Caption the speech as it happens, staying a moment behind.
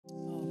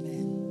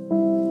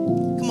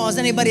Come on, is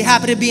anybody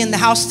happy to be in the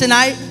house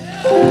tonight?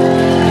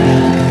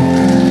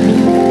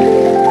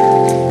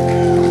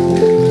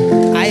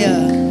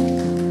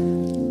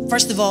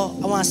 First of all,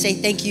 I want to say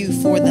thank you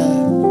for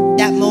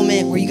that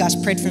moment where you guys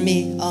prayed for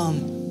me.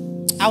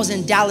 I was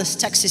in Dallas,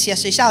 Texas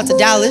yesterday. Shout out to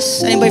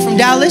Dallas. Anybody from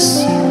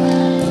Dallas?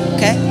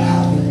 Okay.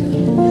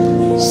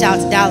 Shout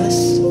out to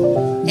Dallas.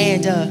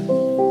 And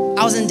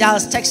I was in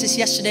Dallas, Texas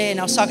yesterday, and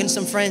I was talking to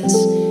some friends,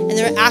 and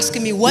they were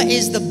asking me, what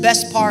is the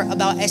best part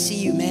about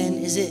SEU, man?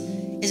 Is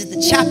it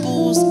the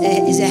chapels?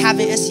 Is it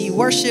having SEU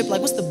worship?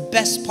 Like, what's the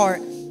best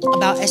part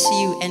about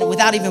SEU? And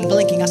without even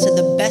blinking, I said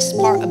the best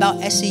part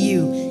about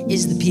SEU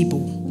is the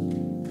people.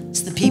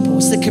 It's the people.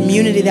 It's the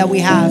community that we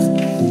have.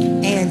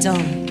 And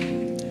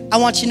I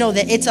want you to know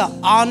that it's an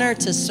honor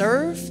to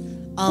serve,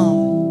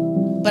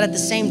 but at the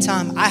same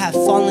time, I have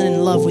fallen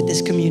in love with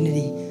this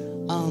community.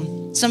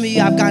 Some of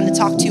you I've gotten to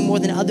talk to more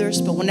than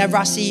others, but whenever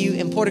I see you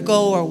in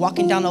Portico or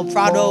walking down El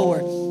Prado,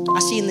 or I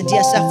see you in the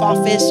DSF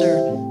office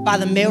or by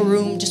the mail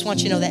room, just want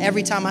you to know that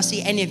every time I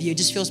see any of you, it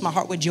just fills my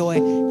heart with joy.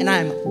 And I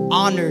am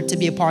honored to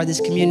be a part of this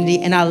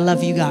community, and I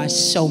love you guys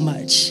so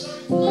much.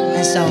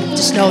 And so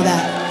just know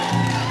that.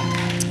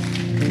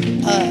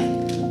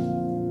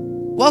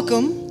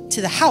 Welcome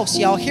to the house,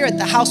 y'all. Here at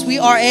the house, we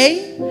are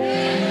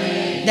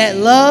that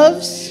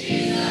loves.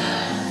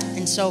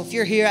 And so if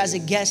you're here as a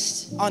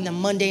guest on the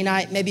Monday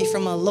night, maybe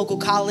from a local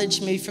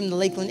college, maybe from the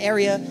Lakeland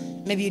area,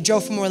 maybe you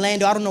drove from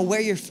Orlando, I don't know where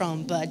you're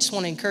from, but I just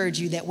want to encourage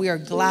you that we are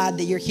glad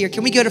that you're here.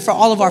 Can we get it for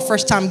all of our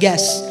first-time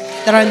guests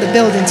that are in the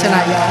building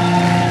tonight,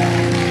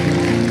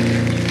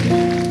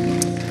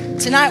 y'all?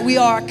 Tonight we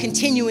are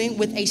continuing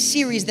with a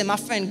series that my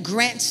friend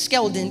Grant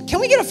Skeldon, can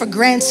we get it for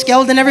Grant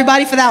Skeldon,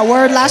 everybody, for that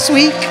word last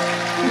week?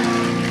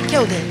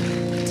 Killed it.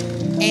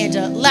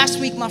 And last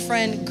week, my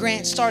friend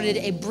Grant started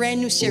a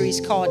brand new series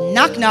called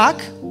Knock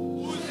Knock.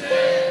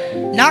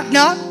 Knock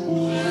Knock.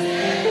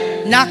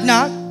 Knock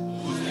Knock.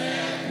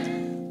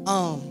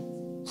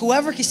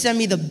 Whoever can send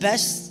me the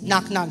best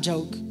knock knock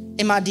joke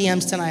in my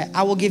DMs tonight,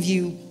 I will give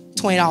you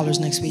 $20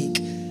 next week.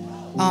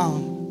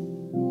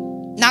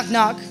 Knock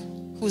Knock.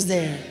 Who's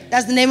there?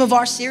 That's the name of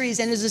our series,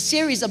 and it's a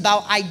series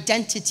about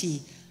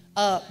identity.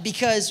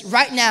 Because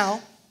right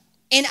now,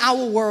 in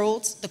our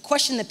world, the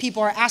question that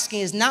people are asking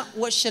is not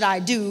what should I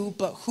do,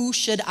 but who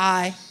should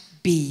I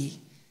be?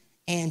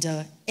 And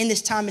in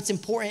this time, it's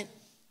important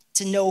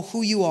to know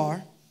who you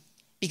are,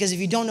 because if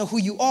you don't know who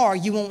you are,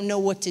 you won't know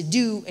what to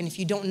do. And if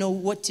you don't know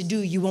what to do,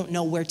 you won't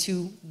know where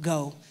to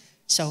go.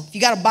 So if you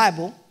got a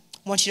Bible,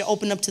 I want you to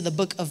open up to the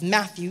book of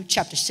Matthew,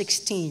 chapter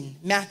 16.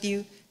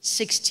 Matthew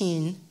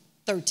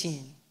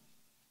 16:13.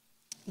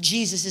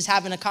 Jesus is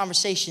having a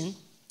conversation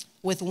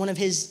with one of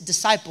his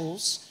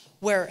disciples,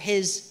 where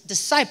his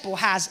disciple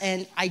has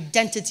an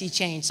identity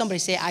change. Somebody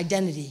say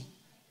identity.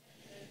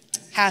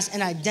 Has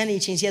an identity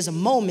change. He has a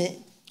moment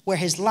where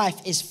his life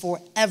is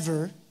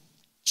forever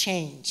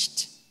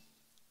changed.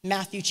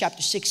 Matthew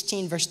chapter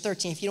 16, verse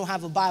 13. If you don't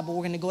have a Bible,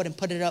 we're going to go ahead and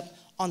put it up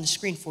on the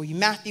screen for you.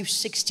 Matthew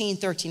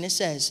 16:13. It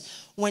says,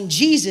 when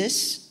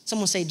Jesus,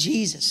 someone say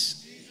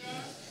Jesus,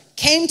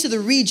 came to the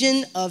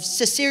region of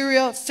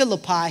Caesarea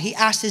Philippi, he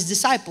asked his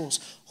disciples,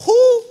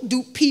 who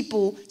do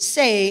people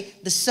say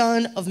the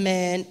Son of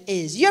Man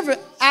is? You ever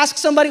ask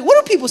somebody,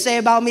 what do people say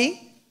about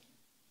me?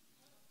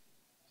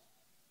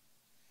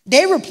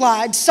 They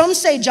replied, some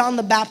say John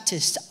the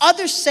Baptist,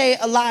 others say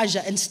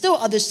Elijah, and still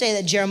others say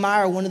that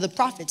Jeremiah or one of the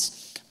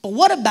prophets. But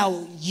what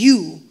about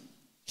you?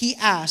 He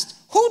asked,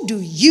 who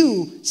do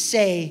you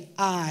say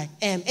I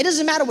am? It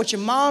doesn't matter what your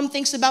mom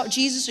thinks about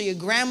Jesus or your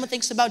grandma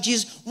thinks about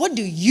Jesus. What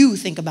do you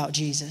think about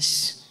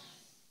Jesus?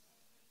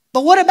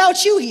 But what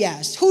about you, he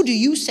asked. Who do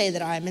you say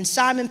that I am? And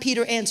Simon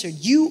Peter answered,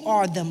 you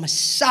are the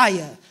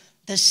Messiah,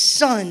 the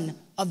Son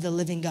of the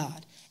living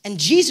God. And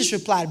Jesus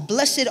replied,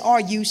 blessed are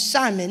you,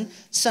 Simon,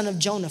 son of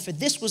Jonah, for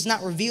this was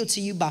not revealed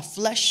to you by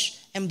flesh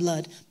and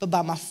blood, but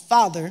by my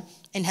Father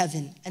in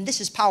heaven. And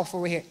this is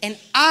powerful right here. And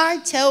I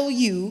tell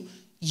you,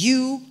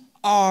 you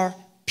are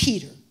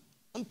Peter.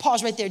 Let me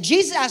pause right there.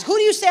 Jesus asked, who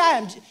do you say I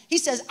am? He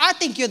says, I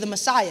think you're the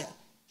Messiah.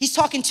 He's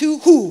talking to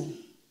who?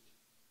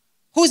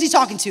 Who is he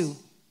talking to?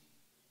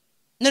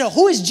 No,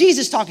 who is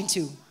Jesus talking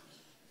to?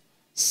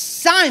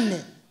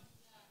 Simon.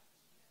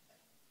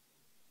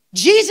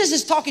 Jesus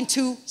is talking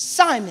to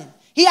Simon.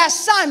 He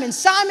asked Simon,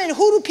 Simon,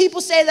 who do people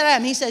say that I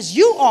am? He says,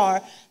 you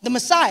are the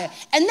Messiah.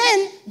 And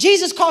then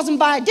Jesus calls him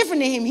by a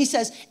different name. He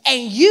says,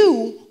 and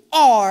you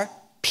are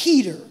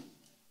Peter.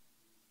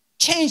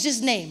 Changed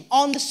his name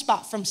on the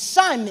spot from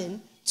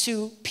Simon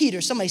to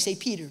Peter. Somebody say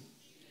Peter.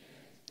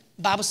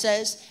 The Bible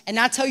says, and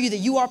I tell you that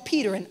you are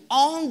Peter, and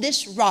on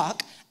this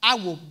rock I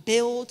will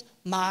build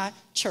my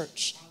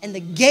church, and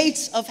the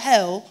gates of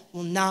hell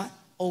will not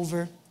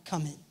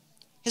overcome it.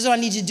 Here's what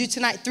I need you to do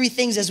tonight. 3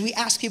 things as we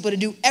ask people to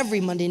do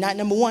every Monday night.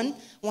 Number 1,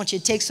 I want you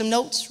to take some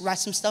notes, write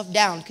some stuff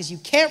down, because you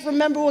can't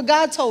remember what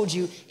God told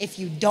you if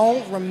you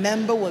don't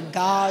remember what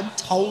God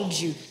told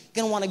you.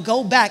 You're going to want to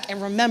go back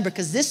and remember,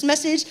 because this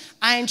message,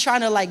 I ain't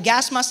trying to like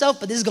gas myself,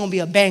 but this is going to be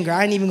a banger.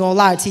 I ain't even going to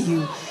lie to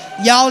you.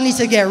 Y'all need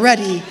to get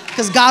ready,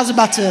 because God's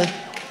about to,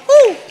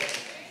 woo.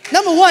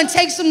 Number one,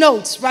 take some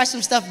notes, write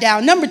some stuff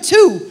down. Number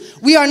two,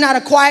 we are not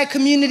a quiet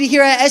community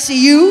here at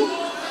SEU.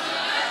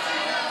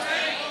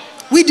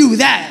 We do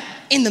that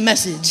in the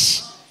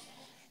message.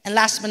 And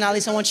last but not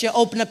least, I want you to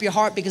open up your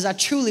heart because I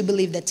truly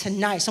believe that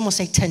tonight, someone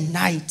say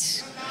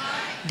tonight,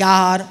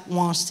 God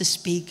wants to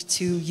speak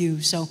to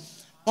you. So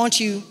won't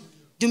you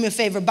do me a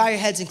favor, bow your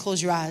heads and close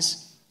your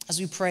eyes as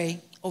we pray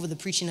over the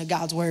preaching of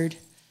God's word.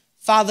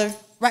 Father,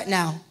 right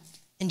now,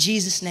 in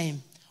Jesus'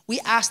 name, we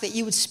ask that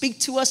you would speak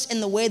to us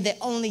in the way that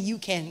only you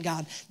can,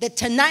 God. That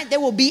tonight there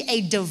will be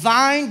a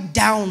divine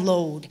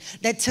download.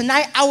 That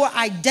tonight our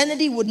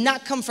identity would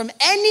not come from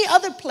any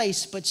other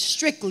place, but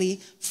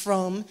strictly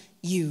from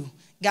you.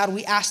 God,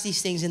 we ask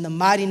these things in the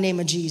mighty name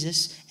of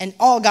Jesus. And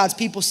all God's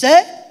people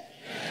said?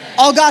 Amen.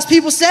 All God's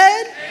people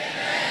said?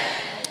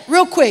 Amen.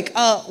 Real quick,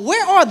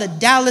 where are the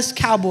Dallas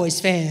Cowboys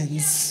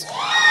fans?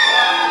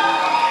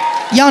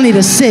 Y'all need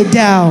to sit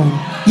down.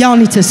 Y'all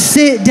need to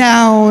sit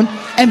down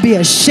and be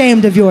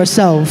ashamed of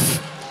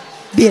yourself.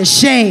 Be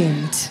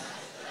ashamed.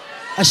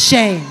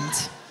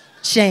 Ashamed.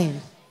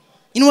 Shame.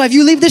 You know what? If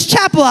you leave this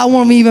chapel, I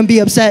won't even be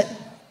upset.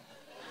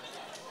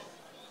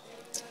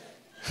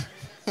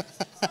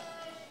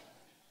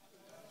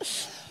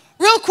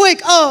 Real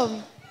quick,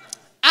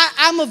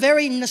 I'm a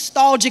very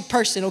nostalgic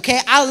person, okay?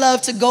 I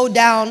love to go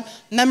down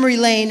memory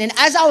lane. And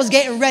as I was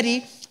getting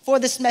ready for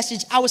this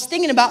message, I was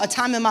thinking about a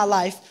time in my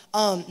life.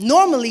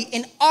 Normally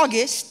in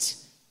August,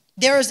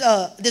 there's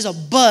a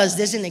buzz,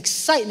 there's an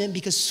excitement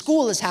because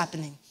school is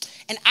happening.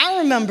 And I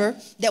remember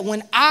that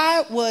when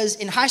I was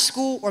in high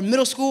school or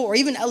middle school or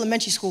even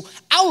elementary school,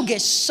 I would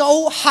get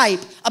so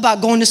hyped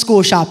about going to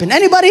school shopping.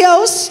 Anybody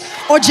else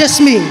or just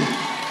me?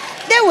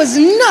 There was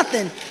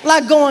nothing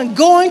like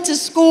going to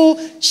school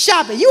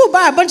shopping. You would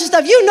buy a bunch of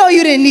stuff you know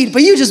you didn't need,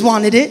 but you just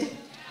wanted it.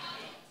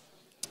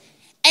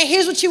 And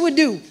here's what you would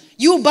do.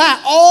 You would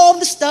buy all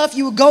the stuff.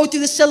 You would go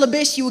through the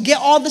syllabus. You would get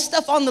all the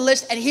stuff on the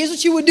list. And here's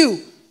what you would do.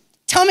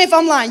 Tell me if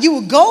I'm lying. You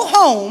would go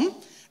home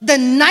the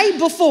night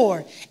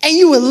before and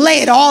you would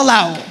lay it all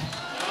out.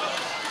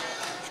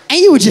 And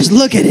you would just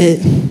look at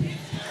it.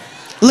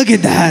 Look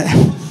at that.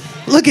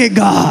 Look at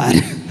God.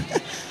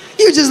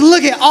 You just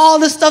look at all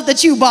the stuff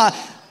that you bought.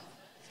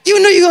 You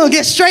knew you were going to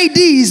get straight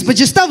D's, but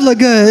your stuff looked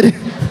good.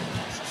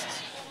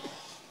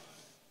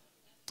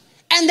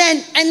 And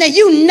then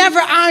you never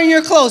iron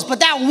your clothes. But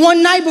that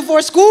one night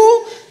before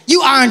school,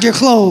 you ironed your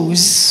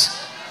clothes.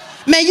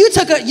 Man,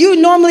 you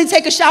normally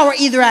take a shower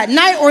either at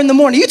night or in the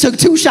morning. You took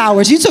 2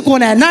 showers. You took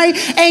one at night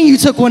and you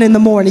took one in the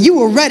morning. You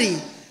were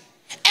ready.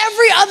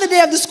 Every other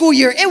day of the school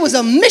year, it was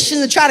a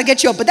mission to try to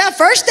get you up. But that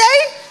first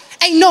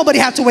day, ain't nobody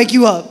have to wake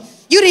you up.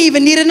 You didn't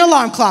even need an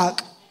alarm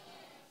clock.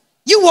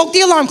 You woke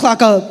the alarm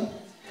clock up.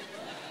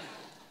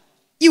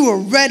 You were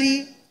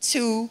ready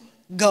to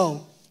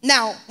go.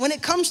 Now, when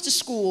it comes to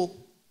school,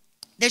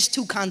 there's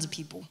 2 kinds of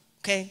people,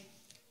 okay?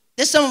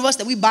 There's some of us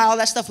that we buy all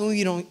that stuff and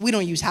we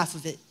don't use half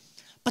of it.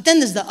 But then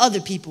there's the other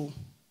people,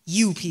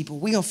 you people.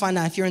 We're going to find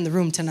out if you're in the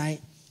room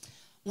tonight.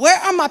 Where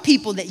are my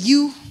people that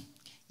you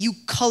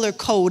color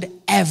code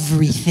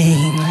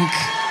everything?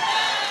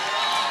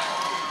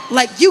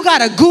 Like you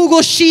got a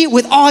Google sheet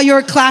with all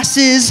your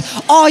classes,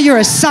 all your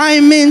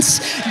assignments,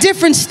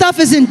 different stuff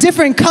is in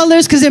different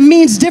colors because it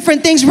means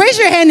different things. Raise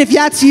your hand if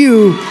that's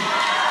you.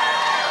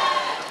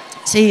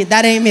 See,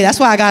 that ain't me. That's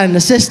why I got an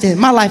assistant.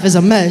 My life is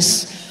a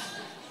mess.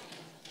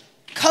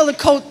 Color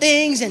code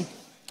things and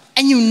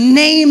you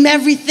name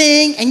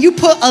everything and you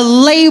put a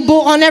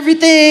label on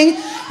everything.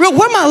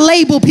 Where my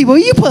label people?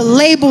 You put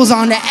labels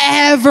on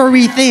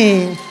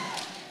everything.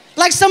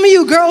 Like some of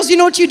you girls, you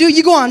know what you do?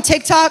 You go on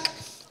TikTok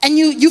and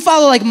you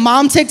follow like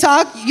mom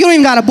TikTok. You don't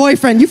even got a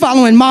boyfriend. You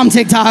following mom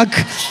TikTok.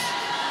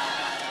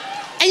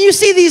 And you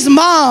see these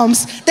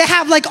moms that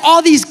have like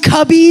all these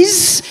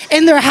cubbies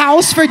in their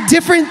house for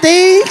different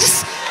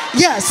things.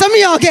 Yeah, some of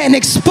y'all getting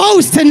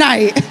exposed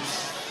tonight.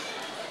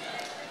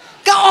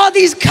 Got all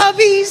these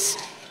cubbies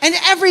and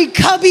every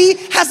cubby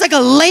has like a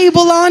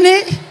label on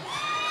it.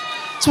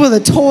 This is where the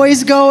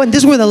toys go and this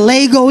is where the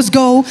Legos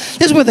go.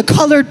 This is where the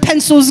colored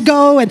pencils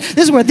go and this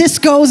is where this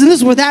goes and this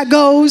is where that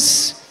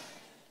goes.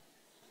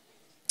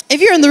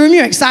 If you're in the room,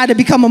 you're excited to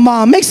become a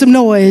mom, make some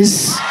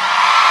noise.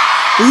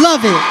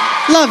 Love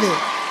it, love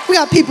it. We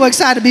got people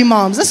excited to be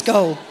moms. Let's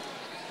go.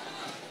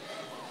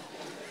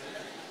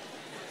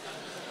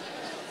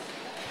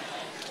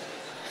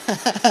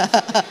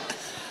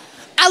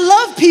 I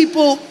love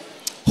people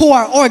who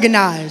are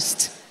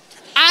organized.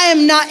 I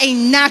am not a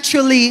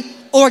naturally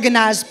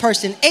organized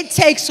person. It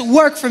takes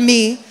work for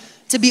me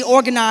to be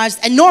organized.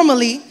 And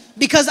normally,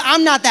 because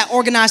I'm not that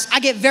organized, I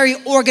get very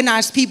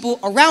organized people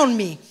around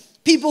me.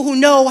 People who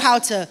know how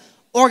to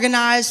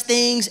organize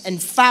things and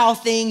file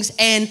things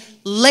and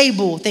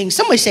label things.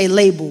 Somebody say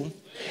label.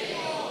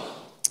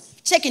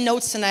 Taking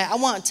notes tonight, I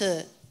want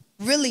to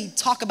really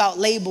talk about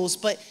labels,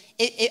 but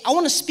I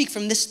want to speak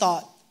from this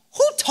thought.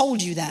 Who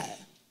told you that?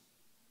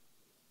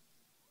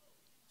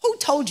 Who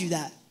told you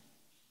that?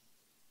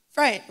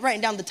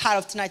 Writing down the title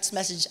of tonight's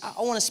message,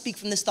 I want to speak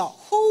from this thought.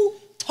 Who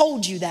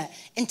told you that?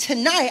 And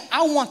tonight,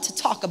 I want to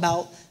talk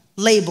about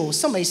labels.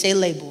 Somebody say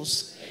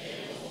labels.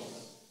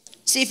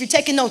 See, if you're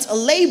taking notes, a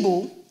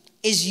label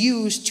is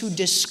used to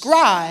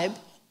describe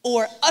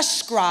or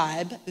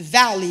ascribe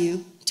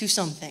value to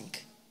something.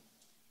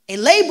 A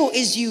label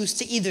is used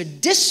to either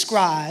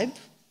describe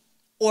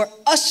or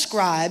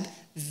ascribe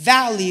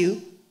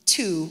value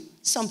to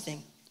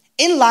something.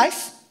 In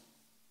life,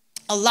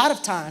 a lot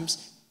of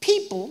times,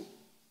 people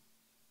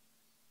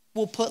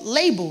will put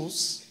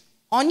labels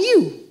on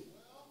you.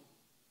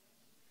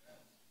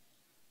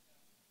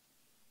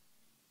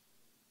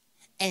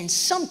 And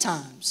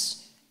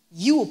sometimes,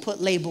 you will put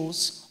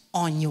labels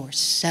on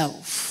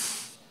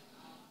yourself.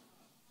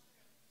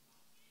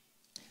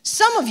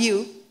 Some of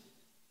you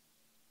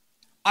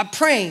are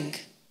praying,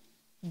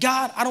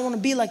 God, I don't want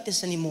to be like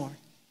this anymore.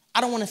 I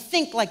don't want to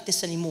think like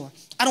this anymore.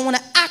 I don't want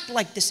to act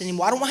like this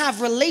anymore. I don't want to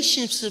have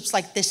relationships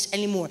like this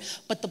anymore.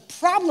 But the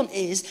problem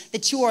is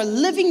that you are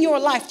living your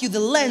life through the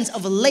lens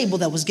of a label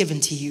that was given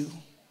to you.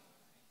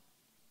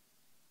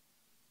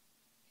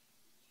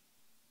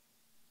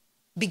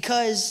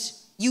 Because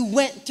you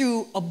went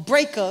through a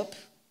breakup,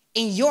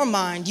 in your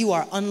mind, you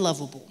are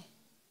unlovable.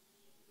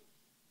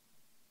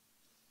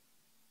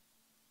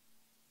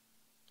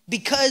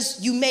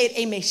 Because you made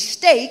a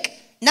mistake,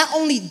 not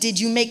only did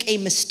you make a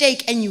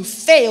mistake and you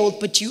failed,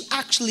 but you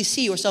actually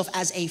see yourself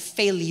as a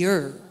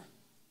failure.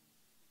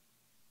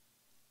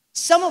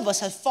 Some of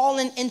us have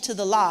fallen into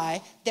the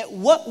lie that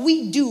what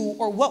we do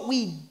or what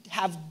we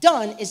have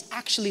done is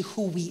actually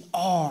who we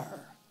are.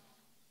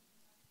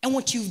 And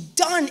what you've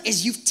done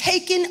is you've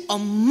taken a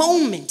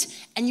moment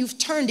and you've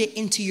turned it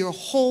into your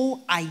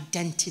whole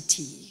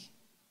identity.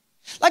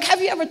 Like,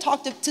 have you ever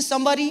talked to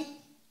somebody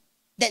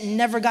that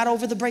never got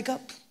over the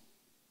breakup?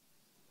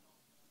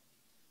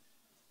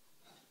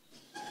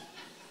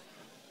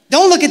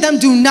 Don't look at them.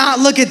 Do not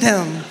look at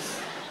them.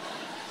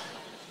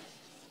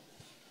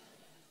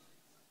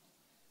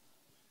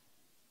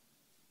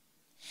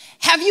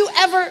 Have you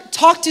ever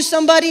talked to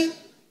somebody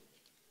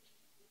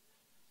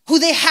who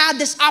they had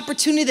this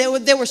opportunity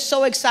that they were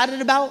so excited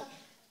about,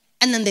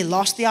 and then they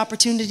lost the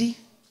opportunity?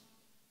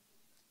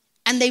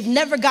 And they've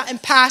never gotten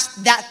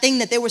past that thing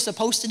that they were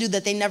supposed to do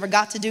that they never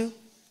got to do?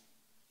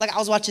 Like, I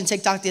was watching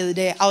TikTok the other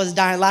day. I was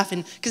dying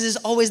laughing because there's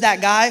always that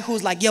guy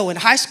who's like, yo, in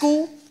high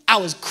school, I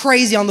was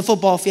crazy on the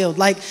football field.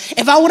 Like,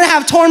 if I would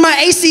have torn my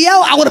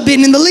ACL, I would have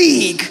been in the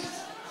league.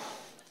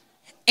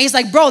 And he's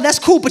like, bro, that's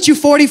cool, but you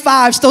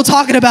 45 still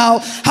talking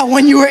about how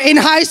when you were in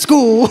high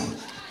school.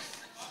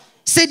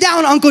 Sit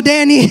down, Uncle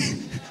Danny.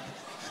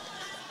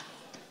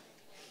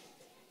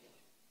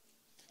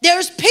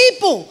 There's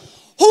people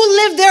who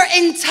live their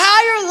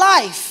entire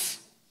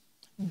life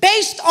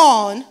based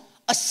on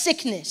a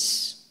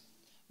sickness,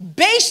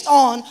 based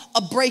on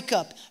a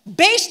breakup,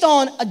 based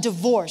on a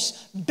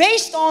divorce,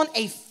 based on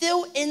a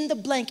fill in the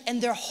blank,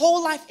 and their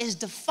whole life is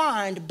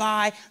defined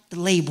by the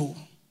label.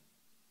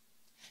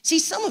 See,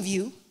 some of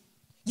you,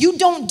 you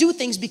don't do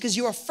things because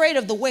you're afraid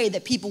of the way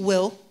that people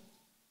will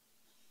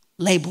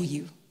label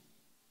you.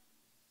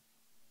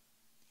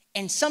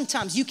 And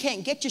sometimes you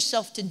can't get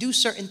yourself to do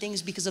certain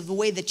things because of the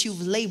way that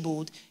you've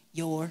labeled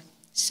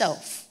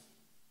yourself.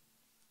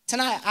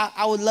 Tonight,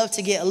 I would love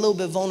to get a little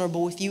bit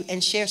vulnerable with you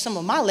and share some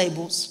of my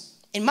labels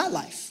in my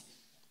life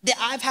that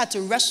I've had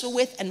to wrestle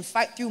with and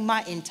fight through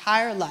my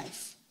entire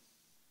life.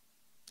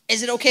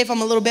 Is it okay if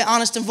I'm a little bit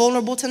honest and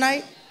vulnerable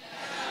tonight?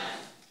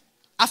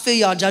 I feel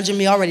y'all judging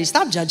me already.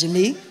 Stop judging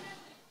me.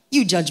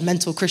 You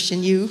judgmental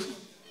Christian, you.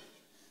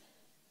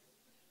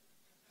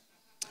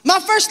 My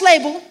first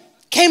label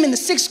came in the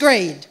 6th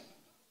grade.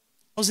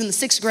 I was in the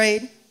 6th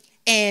grade,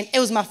 and it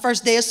was my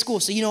first day of school,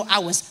 so you know I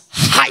was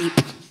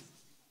hype.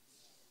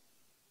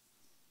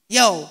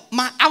 Yo,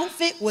 my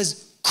outfit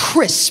was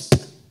crisp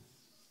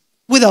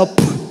with a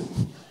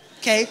P,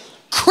 okay?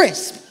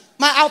 Crisp.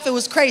 My outfit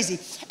was crazy.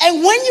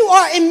 And when you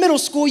are in middle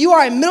school, you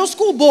are a middle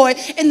school boy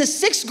in the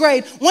 6th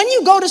grade. When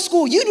you go to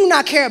school, you do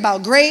not care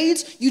about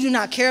grades. You do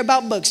not care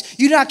about books.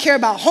 You do not care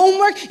about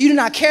homework. You do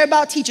not care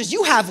about teachers.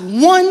 You have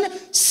one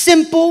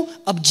simple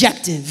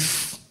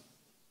objective.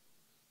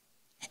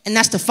 And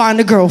that's to find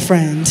a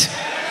girlfriend.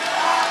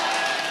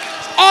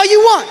 All you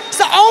want. It's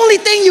the only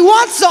thing you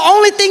want. It's the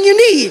only thing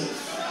you need.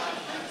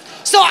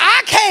 So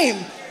I came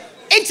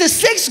into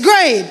 6th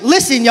grade.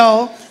 Listen,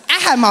 y'all. I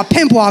had my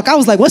pimp walk. I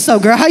was like, what's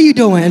up, girl? How you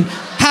doing?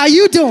 How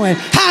you doing?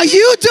 How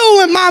you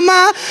doing,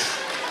 mama?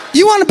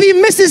 You want to be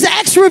Mrs.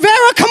 X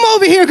Rivera? Come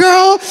over here,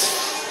 girl.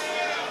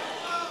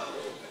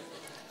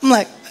 I'm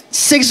like,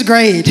 6th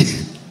grade.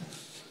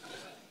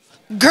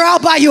 Girl, I'll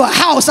buy you a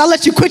house. I'll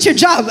let you quit your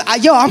job.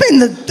 Yo,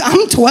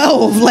 I'm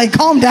 12. Like,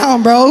 calm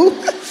down, bro.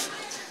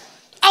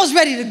 I was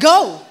ready to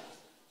go.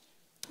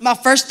 My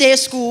first day of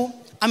school,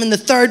 I'm in the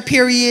 3rd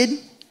period.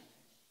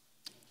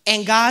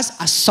 And guys,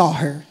 I saw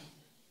her.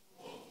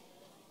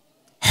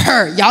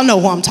 Her. Y'all know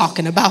who I'm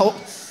talking about.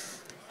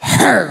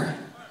 Her.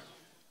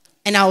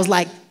 And I was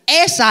like,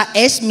 esa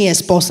es mi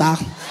esposa.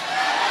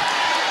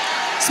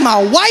 It's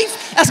my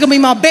wife. That's going to be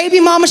my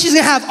baby mama. She's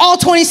going to have all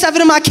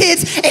 27 of my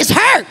kids. It's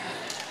her.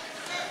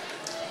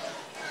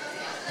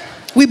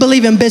 We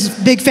believe in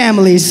big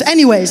families.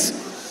 Anyways.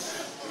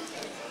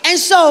 And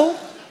so,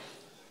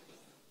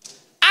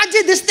 I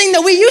did this thing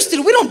that we used to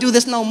do. We don't do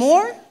this no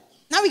more.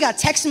 Now we got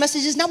text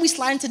messages. Now we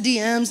slide into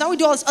DMs. Now we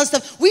do all this other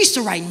stuff. We used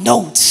to write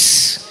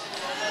notes.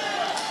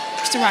 We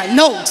used to write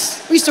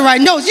notes. We used to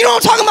write notes. You know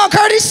what I'm talking about,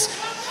 Curtis?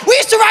 We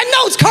used to write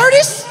notes,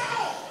 Curtis.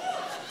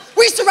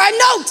 We used to write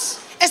notes.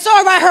 And so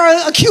I write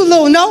her a cute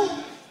little note.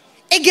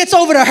 It gets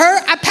over to her.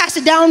 I pass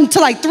it down to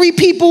like 3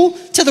 people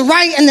to the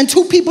right and then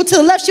 2 people to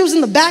the left. She was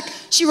in the back.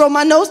 She wrote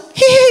my notes.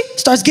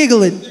 Starts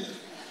giggling.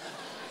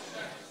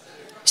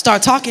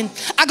 Start talking.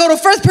 I go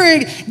to 1st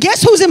period.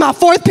 Guess who's in my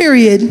 4th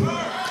period?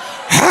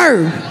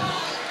 Her.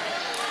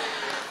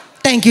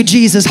 Thank you,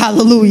 Jesus.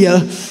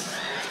 Hallelujah.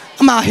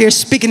 I'm out here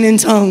speaking in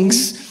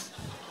tongues.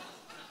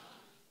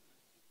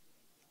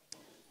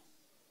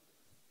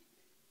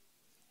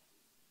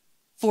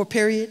 Fourth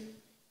period.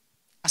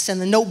 I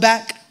send the note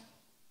back.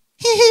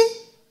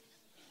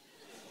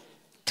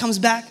 Comes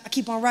back. I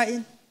keep on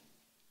writing.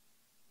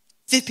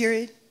 5th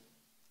period.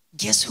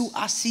 Guess who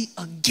I see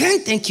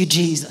again? Thank you,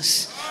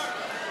 Jesus.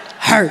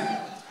 Her.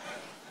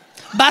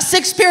 By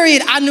 6th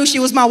period, I knew she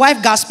was my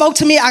wife. God spoke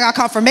to me. I got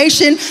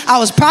confirmation. I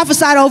was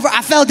prophesied over.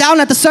 I fell down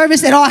at the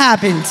service. It all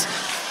happened.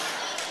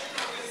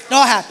 It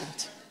all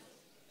happened.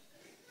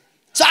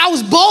 So I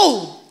was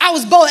bold. I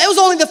was bold. It was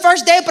only the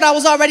first day, but I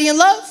was already in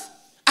love.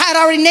 I had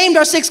already named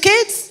our 6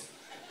 kids.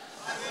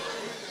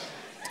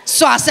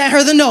 So I sent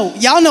her the note.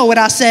 Y'all know what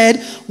I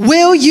said.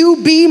 Will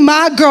you be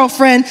my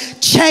girlfriend?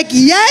 Check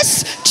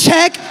yes,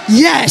 check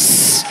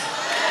yes.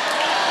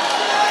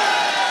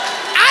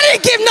 I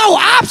didn't give no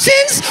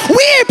options.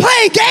 We ain't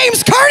playing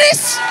games,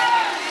 Curtis.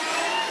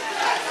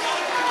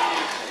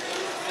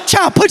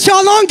 Trying to put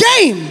y'all on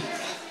game.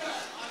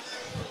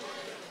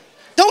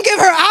 Don't give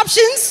her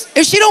options.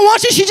 If she don't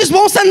want you, she just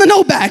won't send the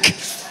note back.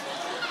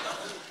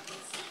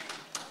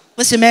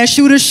 Listen, man,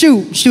 shoot or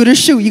shoot. Shoot or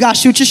shoot. You got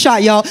to shoot your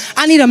shot, y'all.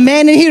 I need a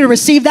man in here to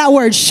receive that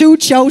word.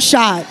 Shoot your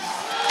shot.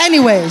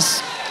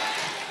 Anyways.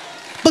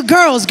 But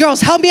girls,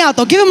 help me out,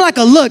 though. Give him like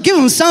a look. Give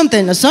him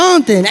something,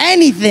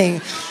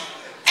 anything.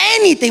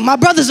 Anything. My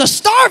brothers are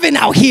starving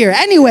out here.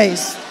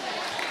 Anyways.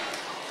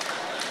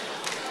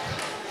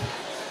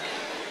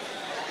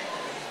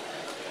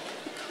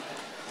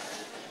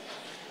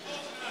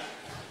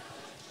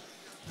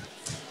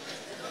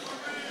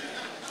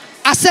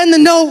 I send the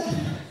note.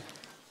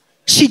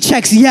 She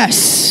checks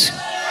yes.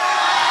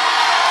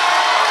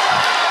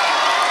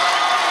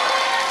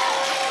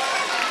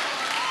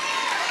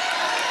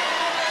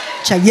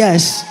 Check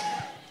yes.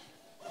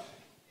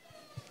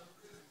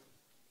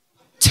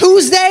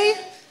 Tuesday,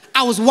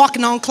 I was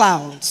walking on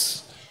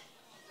clouds.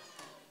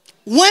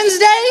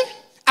 Wednesday,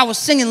 I was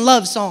singing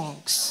love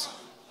songs.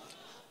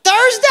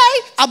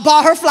 Thursday, I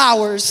bought her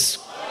flowers.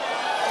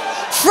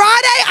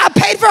 Friday, I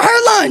paid for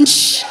her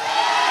lunch.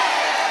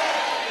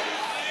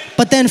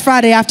 But then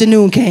Friday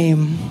afternoon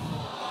came.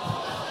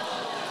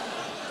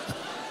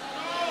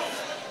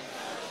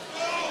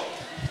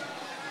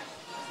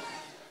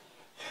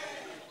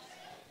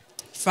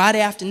 Friday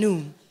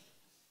afternoon,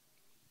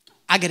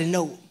 I get a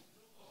note.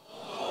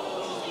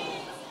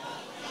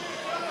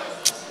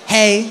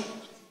 Hey,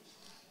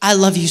 I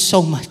love you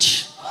so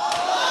much.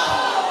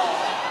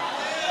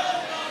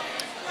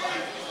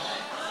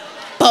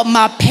 But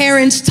my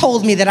parents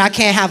told me that I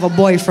can't have a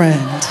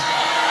boyfriend.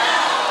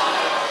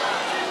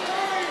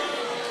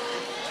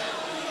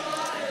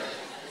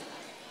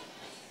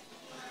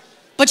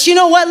 But you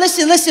know what?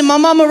 Listen, my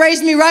mama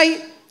raised me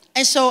right.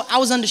 And so I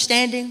was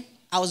understanding.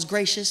 I was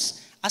gracious.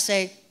 I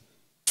say,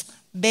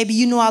 baby,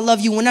 you know I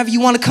love you. Whenever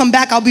you want to come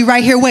back, I'll be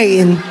right here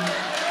waiting.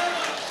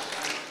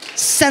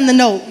 Send the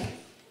note.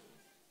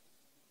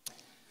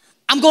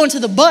 I'm going to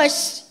the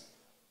bus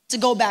to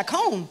go back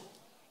home.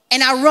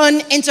 And I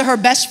run into her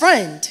best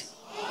friend.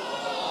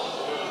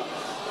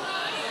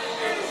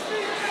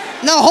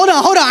 No, hold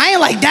on. I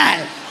ain't like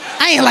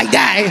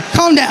that.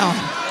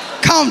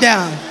 Calm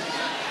down.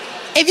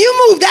 If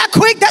you move that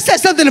quick, that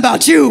says something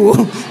about you.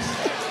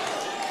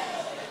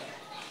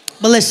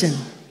 But listen.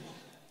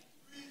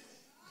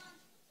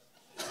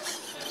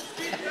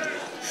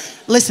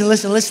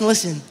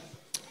 Listen.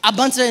 I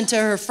bumped into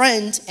her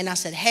friend and I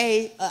said,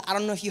 hey, I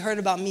don't know if you heard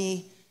about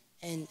me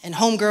and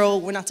homegirl,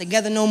 we're not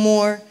together no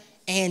more.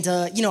 And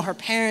her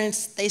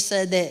parents, they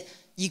said that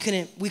we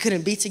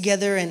couldn't be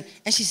together. And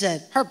she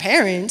said, her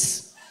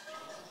parents?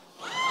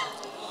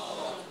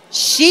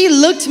 She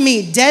looked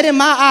me dead in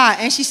my eye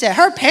and she said,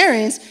 her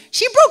parents,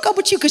 she broke up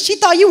with you because she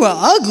thought you were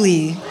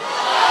ugly.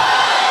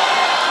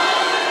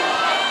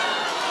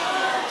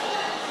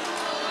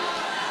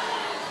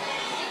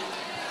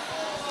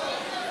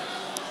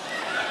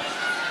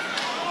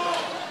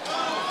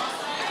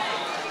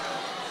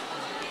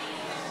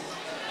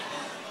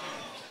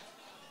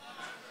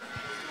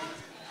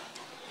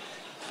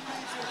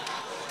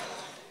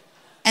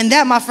 And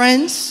that, my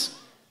friends,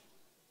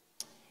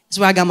 is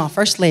where I got my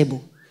first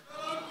label.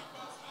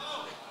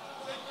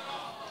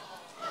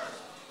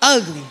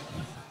 Ugly.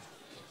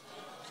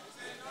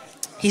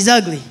 He's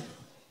ugly.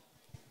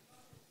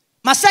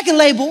 My second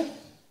label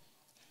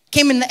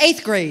came in the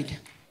 8th grade.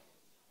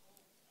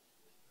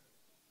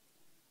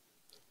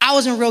 I I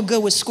wasn't real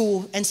good with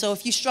school. And so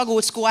if you struggle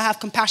with school, I have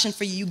compassion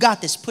for you. You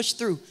got this, push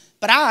through.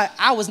 But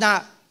I was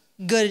not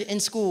good in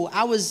school.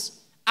 I was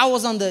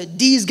on the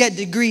D's get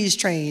degrees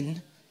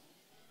train.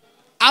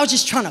 I was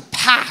just trying to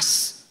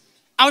pass.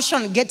 I was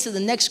trying to get to the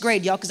next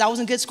grade, y'all, because I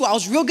wasn't good at school. I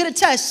was real good at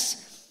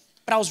tests,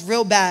 but I was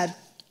real bad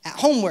at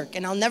homework.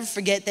 And I'll never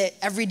forget that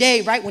every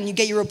day, right, when you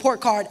get your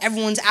report card,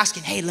 everyone's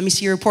asking, hey, let me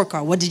see your report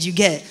card. What did you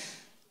get?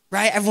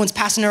 Right? Everyone's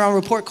passing around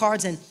report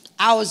cards, and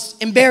I was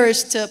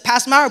embarrassed to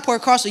pass my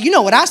report card, so you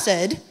know what I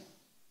said.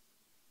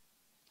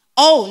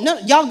 Oh, no,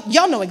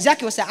 y'all know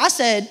exactly what I said. I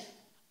said,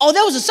 oh,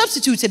 there was a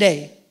substitute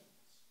today,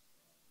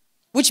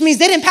 which means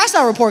they didn't pass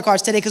our report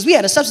cards today because we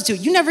had a substitute.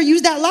 You never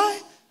used that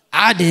lie?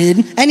 I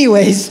did.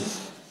 Anyways.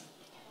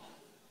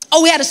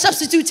 Oh, we had a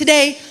substitute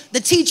today.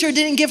 The teacher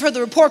didn't give her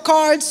the report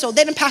cards, so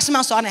they didn't pass them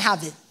out, so I didn't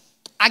have it.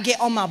 I get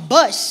on my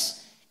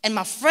bus, and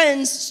my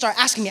friends start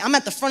asking me. I'm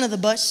at the front of the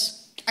bus.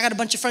 I got a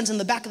bunch of friends in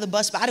the back of the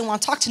bus, but I didn't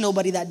want to talk to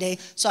nobody that day,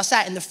 so I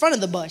sat in the front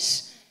of the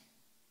bus.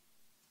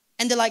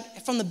 And they're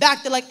like, from the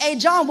back, they're like, hey,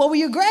 John, what were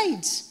your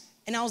grades?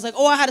 And I was like,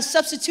 oh, I had a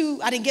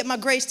substitute. I didn't get my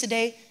grades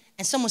today.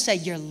 And someone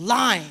said, you're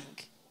lying.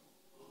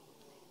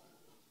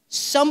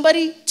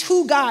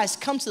 Two guys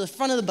come to the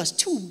front of the bus,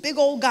 two big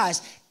old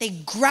guys. They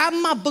grab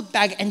my book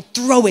bag and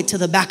throw it to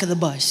the back of the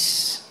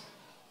bus.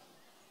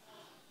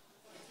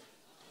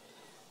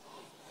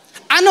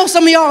 I know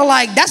some of y'all are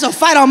like, that's a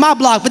fight on my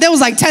block, but there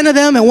was like 10 of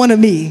them and one of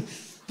me.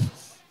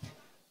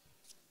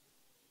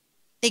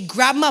 They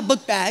grab my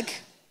book bag,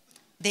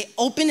 they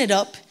open it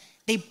up,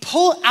 they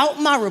pull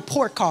out my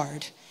report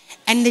card,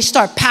 and they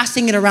start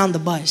passing it around the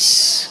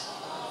bus.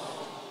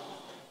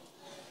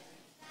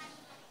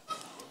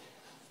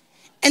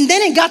 And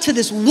then it got to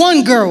this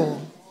one girl.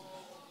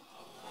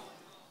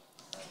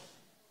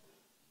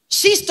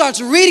 She starts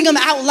reading them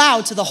out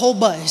loud to the whole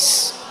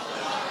bus.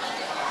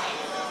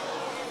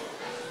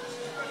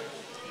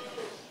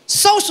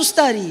 Social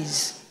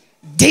studies,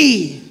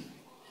 D.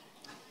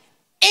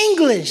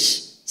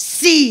 English,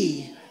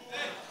 C.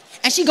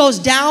 And she goes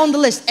down the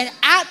list. And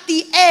at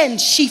the end,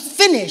 she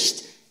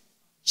finished.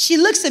 She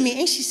looks at me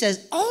and she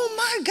says, oh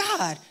my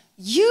God,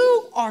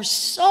 you are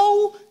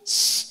so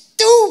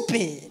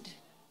stupid.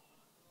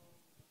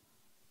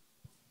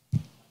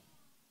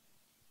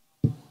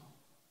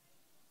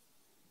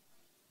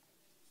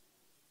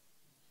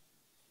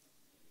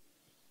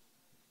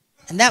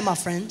 And that, my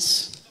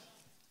friends,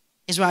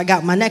 is where I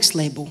got my next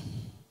label.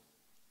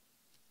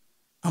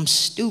 I'm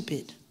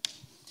stupid.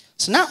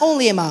 So not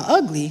only am I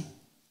ugly,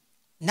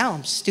 now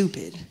I'm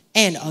stupid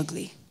and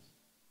ugly.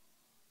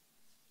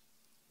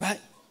 Right?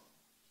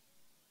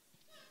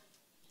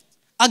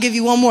 I'll give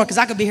you one more because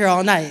I could be here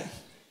all night.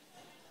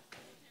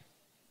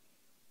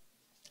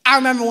 I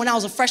remember when I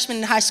was a freshman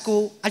in high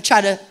school, I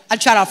tried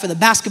out for the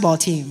basketball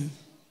team.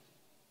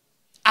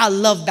 I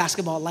love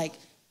basketball.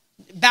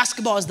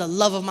 Basketball is the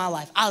love of my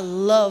life. I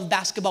love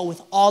basketball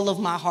with all of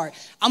my heart.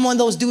 I'm one of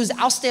those dudes,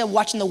 I'll stay up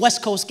watching the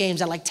West Coast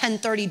games at like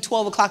 10:30,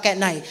 12 o'clock at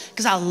night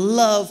because I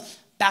love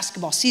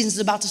basketball. Season's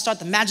about to start.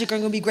 The Magic are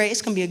going to be great.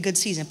 It's going to be a good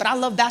season. But I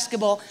love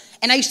basketball,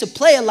 and I used to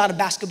play a lot of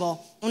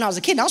basketball when I was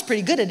a kid, and I was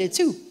pretty good at it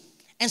too.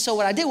 And so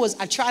what I did was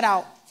I tried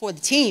out for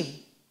the team,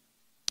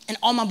 and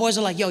all my boys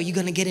are like, yo, you're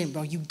going to get in,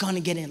 bro. You're going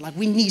to get in. Like,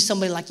 we need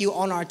somebody like you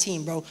on our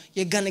team, bro.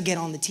 You're going to get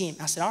on the team.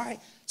 I said, all right.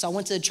 So I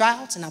went to the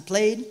tryouts, and I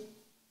played.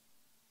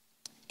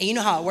 And you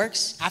know how it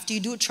works. After you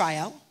do a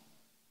tryout,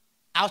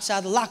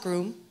 outside the locker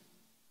room,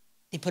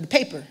 they put a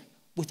paper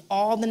with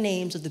all the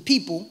names of the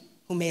people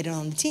who made it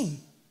on the team.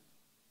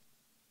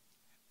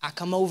 I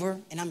come over,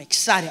 and I'm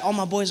excited. All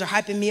my boys are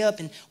hyping me up,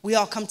 and we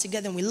all come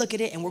together, and we look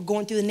at it, and we're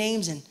going through the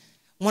names, and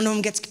one of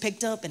them gets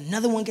picked up, and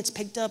another one gets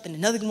picked up, and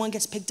another one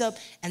gets picked up,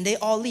 and they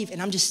all leave.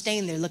 And I'm just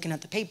staying there looking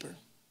at the paper,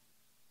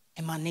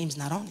 and my name's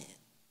not on it.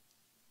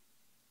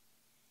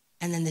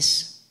 And then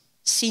this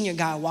senior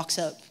guy walks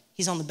up.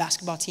 He's on the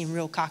basketball team,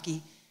 real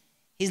cocky.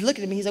 He's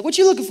looking at me. He's like, what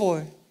you looking for?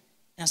 And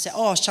I said,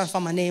 oh, I was trying to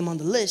find my name on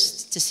the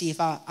list to see if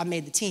I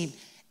made the team.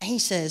 And he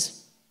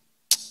says,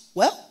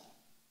 well,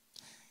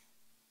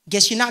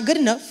 guess you're not good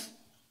enough.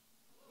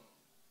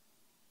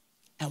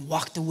 And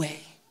walked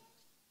away.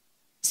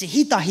 See,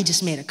 he thought he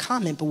just made a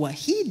comment, but what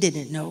he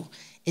didn't know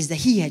is that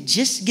he had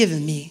just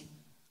given me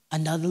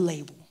another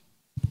label.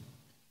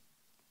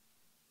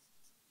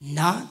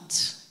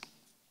 Not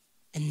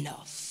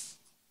enough.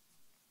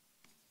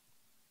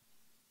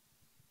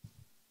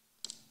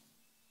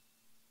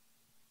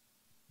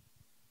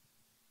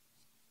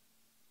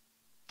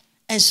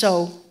 And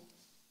so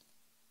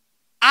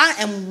I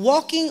am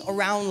walking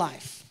around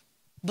life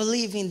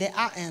believing that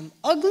I am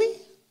ugly,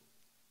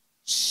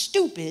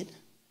 stupid,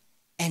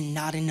 and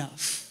not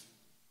enough.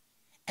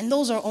 And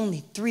those are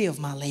only 3 of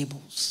my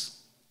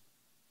labels.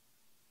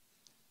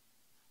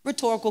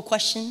 Rhetorical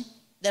question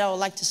that I would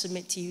like to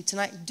submit to you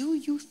tonight. Do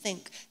you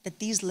think that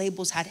these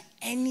labels had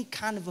any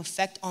kind of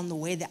effect on the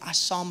way that I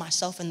saw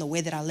myself and the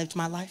way that I lived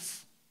my life?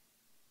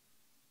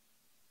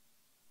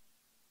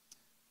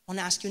 I want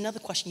to ask you another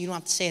question. You don't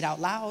have to say it out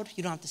loud.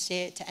 You don't have to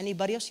say it to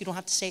anybody else. You don't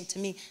have to say it to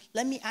me.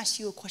 Let me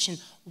ask you a question.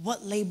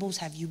 What labels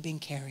have you been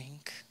carrying?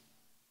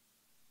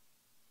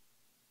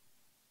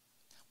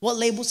 What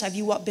labels have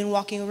you been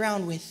walking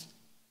around with?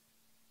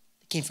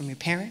 That came from your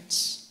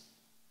parents,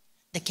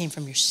 that came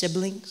from your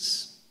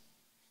siblings,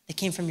 that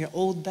came from your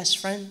old best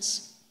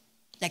friends,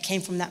 that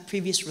came from that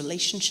previous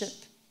relationship,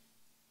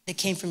 that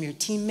came from your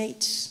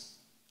teammates,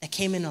 that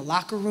came in a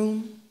locker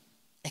room,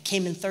 that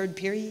came in third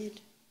period.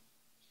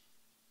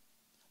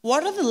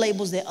 What are the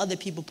labels that other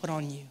people put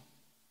on you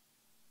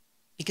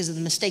because of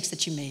the mistakes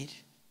that you made,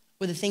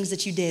 or the things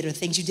that you did, or the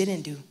things you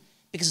didn't do,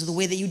 because of the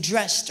way that you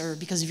dressed, or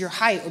because of your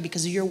height, or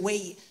because of your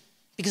weight,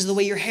 because of the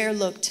way your hair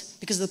looked,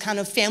 because of the kind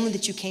of family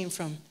that you came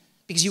from,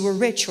 because you were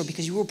rich or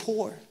because you were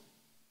poor,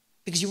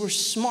 because you were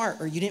smart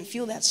or you didn't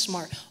feel that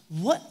smart?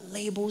 What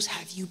labels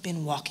have you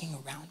been walking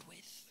around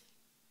with?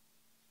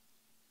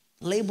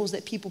 Labels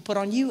that people put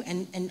on you,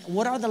 and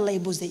what are the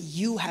labels that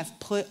you have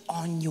put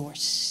on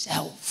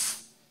yourself?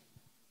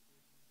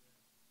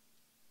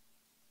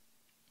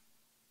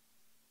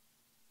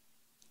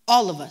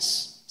 All of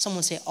us,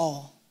 someone say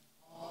all.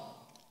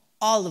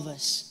 All of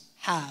us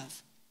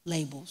have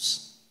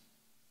labels.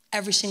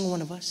 Every single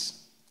one of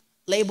us.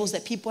 Labels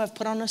that people have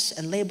put on us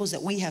and labels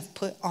that we have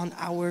put on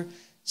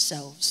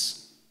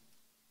ourselves.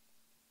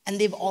 And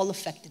they've all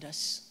affected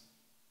us.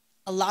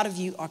 A lot of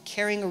you are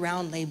carrying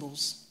around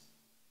labels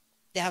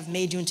that have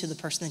made you into the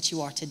person that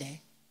you are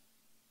today.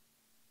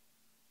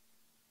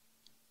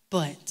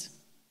 But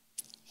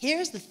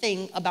here's the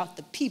thing about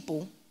the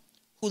people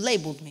who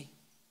labeled me.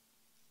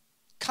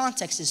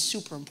 Context is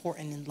super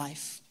important in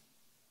life.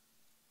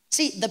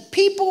 See, the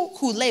people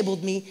who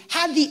labeled me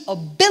had the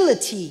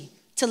ability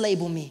to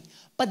label me,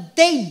 but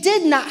they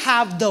did not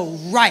have the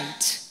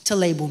right to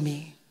label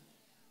me.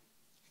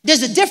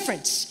 There's a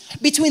difference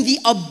between the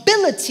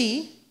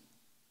ability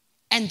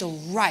and the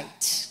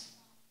right.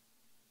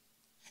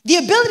 The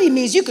ability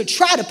means you could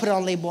try to put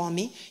on a label on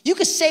me. You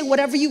could say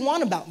whatever you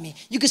want about me.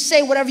 You could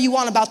say whatever you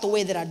want about the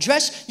way that I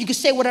dress. You could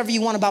say whatever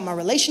you want about my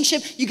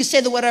relationship. You could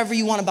say whatever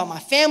you want about my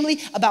family,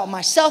 about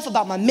myself,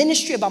 about my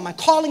ministry, about my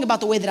calling,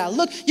 about the way that I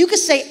look. You could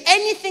say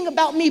anything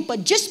about me,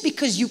 but just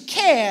because you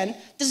can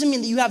doesn't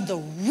mean that you have the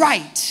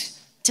right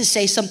to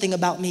say something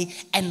about me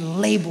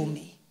and label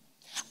me.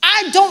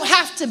 I don't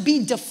have to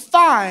be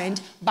defined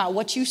by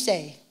what you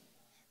say.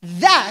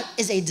 That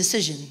is a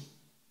decision.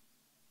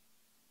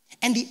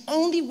 And the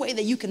only way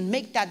that you can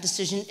make that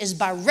decision is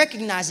by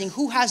recognizing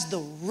who has the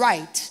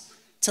right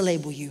to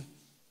label you.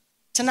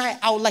 Tonight,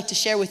 I would like to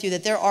share with you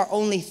that there are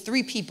only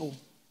 3 people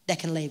that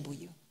can label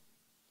you.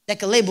 That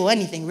can label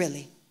anything,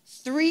 really.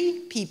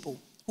 3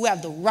 people who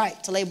have the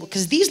right to label.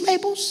 Because these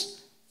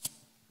labels,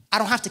 I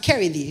don't have to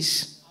carry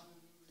these.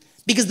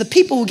 Because the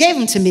people who gave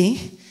them to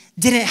me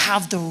didn't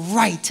have the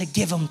right to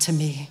give them to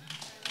me.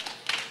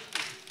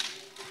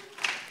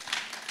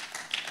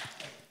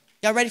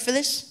 Y'all ready for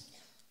this?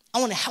 I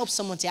want to help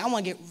someone today. I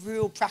want to get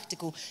real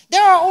practical.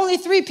 There are only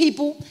 3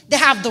 people that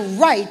have the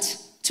right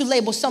to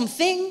label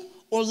something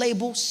or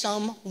label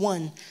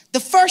someone. The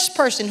first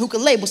person who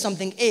can label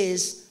something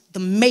is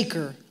the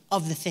maker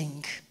of the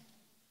thing.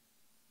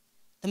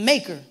 The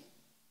maker.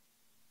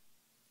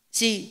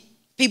 See,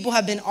 people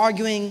have been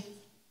arguing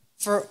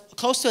for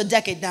close to a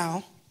decade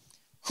now.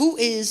 Who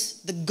is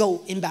the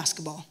GOAT in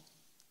basketball?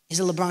 Is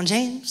it LeBron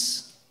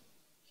James?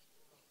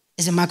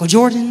 Is it Michael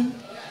Jordan?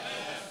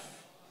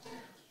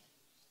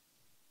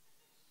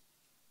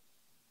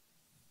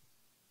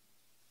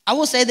 I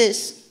will say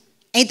this,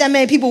 ain't that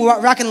many people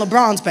rocking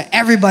LeBrons, but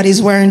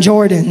everybody's wearing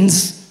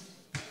Jordans.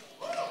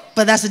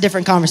 But that's a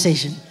different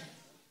conversation.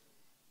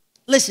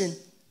 Listen,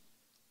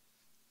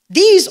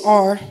 these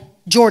are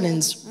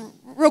Jordans.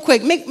 Real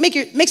quick,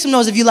 make some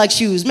noise if you like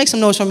shoes. Make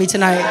some noise for me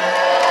tonight.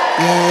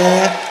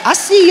 Yeah, I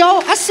see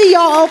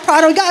y'all all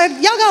proud of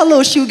y'all got a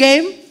little shoe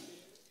game.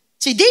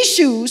 See, these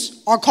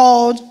shoes are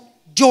called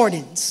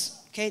Jordans.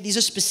 Okay, these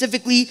are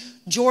specifically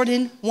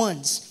Jordan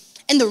 1s.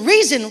 And the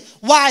reason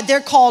why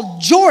they're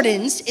called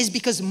Jordans is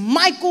because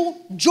Michael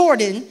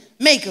Jordan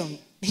made them.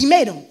 He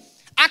made them.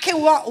 I can't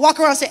walk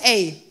around and say,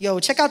 hey, yo,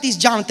 check out these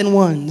Jonathan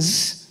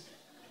 1s.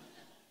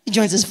 He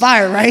joins his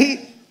fire, right?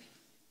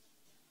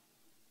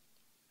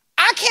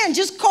 I can't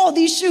just call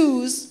these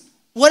shoes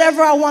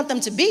whatever I want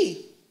them to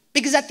be.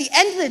 Because at the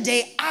end of the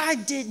day, I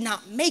did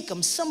not make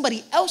them.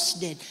 Somebody else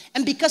did.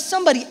 And because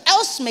somebody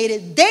else made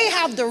it, they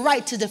have the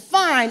right to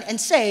define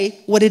and say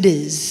what it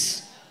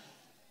is.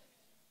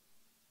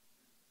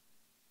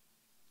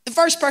 The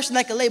first person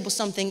that can label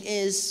something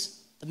is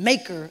the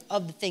maker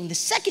of the thing. The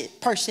second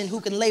person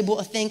who can label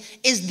a thing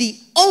is the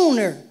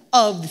owner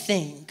of the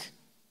thing.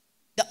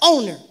 The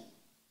owner.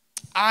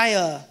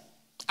 I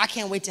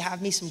can't wait to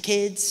have me some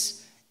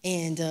kids,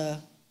 and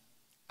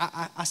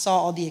I saw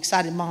all the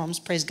excited moms.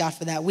 Praise God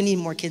for that. We need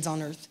more kids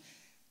on earth.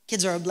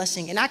 Kids are a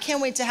blessing, and I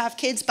can't wait to have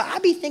kids. But I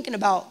be thinking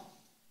about,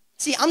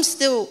 see, I'm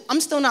still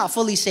not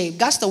fully saved.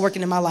 God's still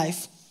working in my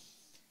life.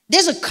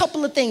 There's a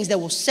couple of things that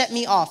will set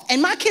me off.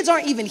 And my kids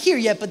aren't even here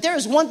yet, but there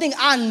is one thing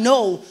I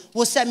know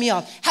will set me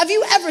off. Have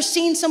you ever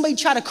seen somebody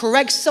try to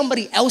correct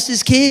somebody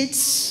else's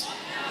kids?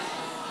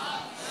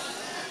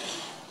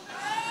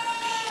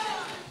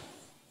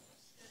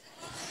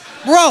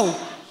 Bro,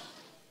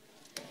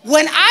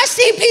 when I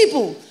see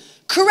people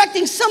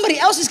correcting somebody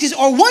else's kids.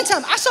 Or one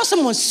time, I saw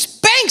someone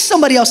spank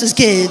somebody else's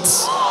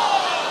kids.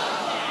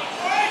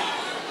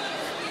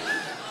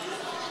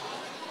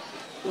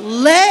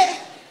 Let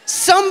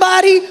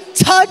somebody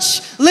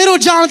touch little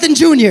Jonathan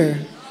Jr.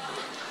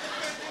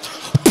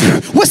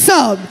 What's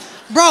up?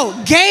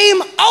 Bro,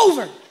 game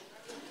over.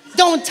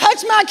 Don't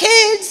touch my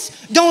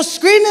kids. Don't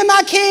scream at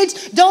my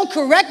kids. Don't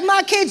correct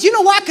my kids. You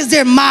know why? Because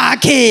they're my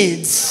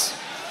kids.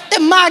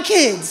 They're my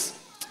kids.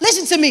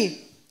 Listen to me.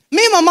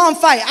 Me and my mom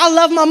fight. I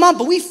love my mom,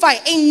 but we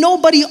fight. Ain't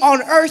nobody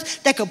on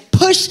earth that could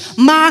push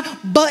my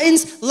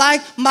buttons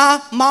like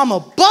my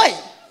mama.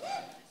 But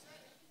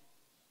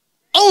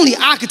only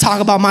I could talk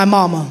about my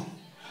mama.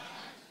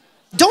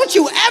 Don't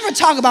you ever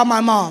talk about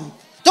my mom.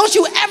 Don't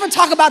you ever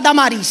talk about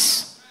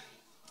Damaris.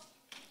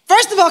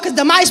 First of all, because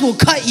Damaris will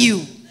cut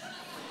you.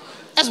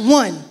 That's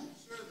one.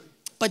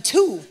 But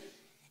two,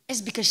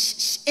 it's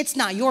because it's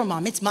not your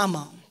mom, it's my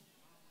mom.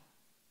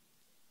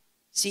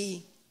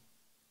 See,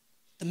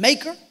 the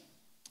maker,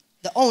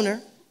 the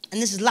owner,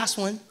 and this is the last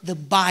one, the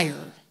buyer.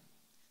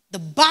 The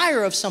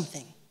buyer of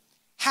something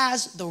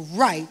has the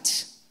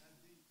right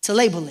to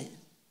label it.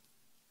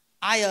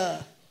 I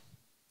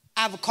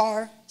have a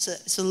car.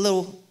 It's a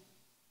little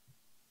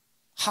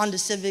Honda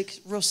Civic,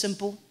 real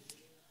simple.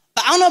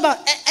 But I don't know about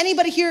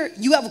anybody here,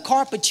 you have a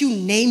car, but you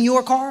name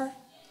your car?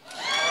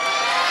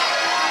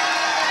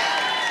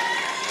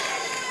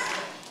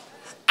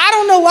 I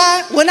don't know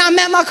why. When I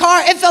met my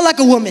car, it felt like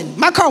a woman.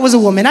 My car was a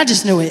woman. I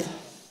just knew it.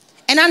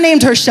 And I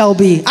named her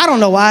Shelby. I don't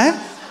know why.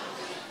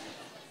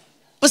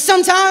 But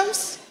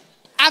sometimes,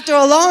 after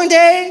a long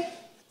day,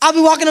 I'll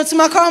be walking up to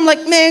my car. I'm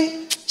like,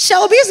 man,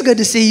 Shelby, it's good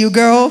to see you,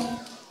 girl.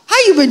 How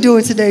you been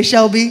doing today,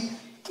 Shelby?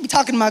 I'll be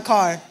talking to my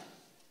car.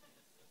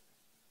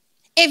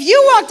 If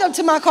you walked up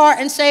to my car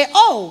and say,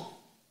 oh,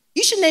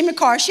 you should name your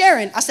car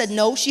Sharon. I said,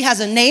 no, she has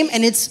a name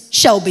and it's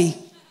Shelby.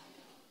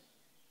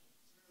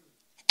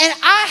 And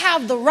I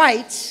have the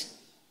right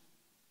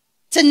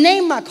to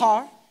name my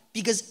car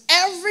because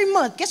every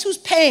month, guess who's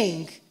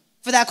paying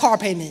for that car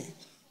payment?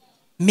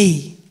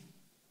 Me.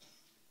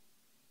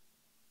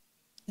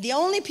 The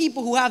only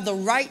people who have the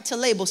right to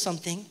label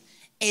something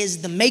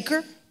is the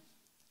maker,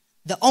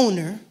 the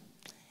owner,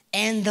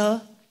 and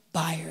the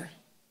buyer.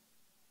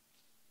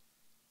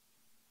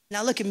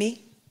 Now look at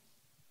me.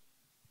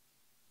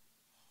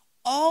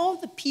 All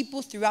the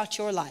people throughout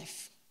your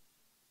life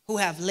who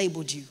have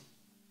labeled you,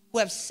 who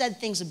have said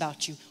things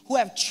about you, who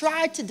have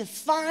tried to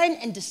define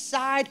and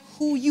decide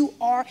who you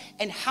are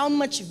and how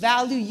much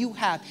value you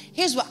have.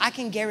 Here's what I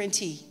can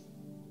guarantee.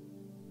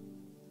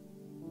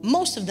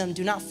 Most of them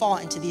do not fall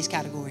into these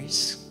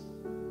categories.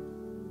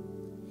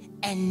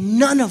 And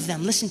none of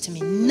them, listen to me,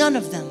 none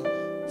of them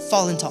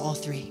fall into all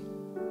three.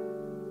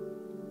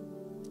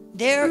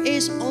 There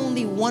is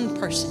only one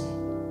person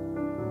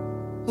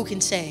who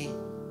can say,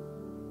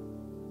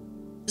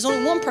 there's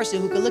only one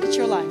person who can look at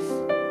your life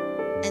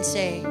and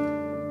say,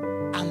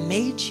 I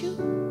made you,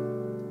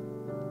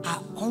 I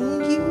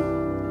own you,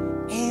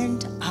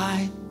 and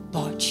I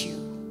bought you.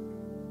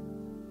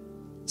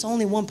 It's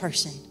only one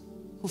person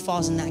who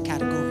falls in that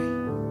category.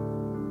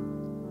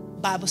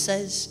 The Bible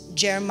says,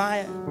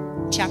 Jeremiah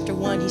chapter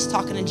 1, he's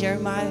talking to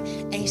Jeremiah,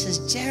 and he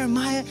says,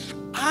 Jeremiah,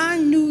 I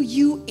knew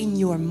you in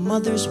your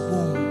mother's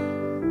womb,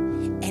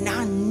 and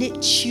I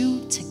knit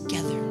you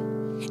together,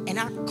 and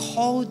I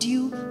called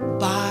you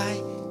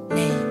by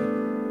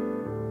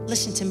name.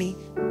 Listen to me,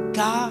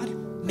 God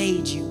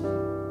made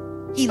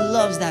you. He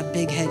loves that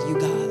big head you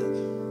got.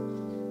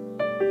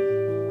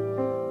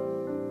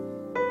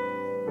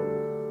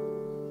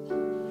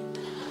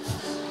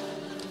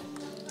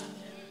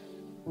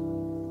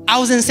 I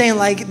wasn't saying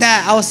like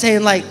that. I was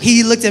saying like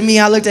he looked at me,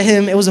 I looked at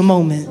him. It was a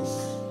moment.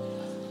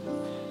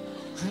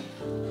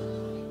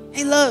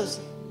 He loves.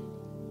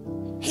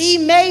 He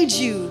made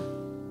you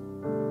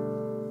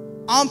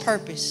on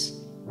purpose.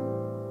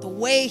 The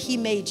way he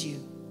made you.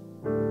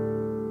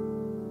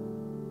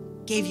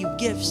 Gave you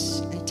gifts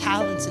and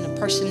talents and a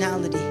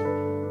personality.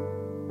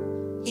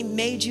 He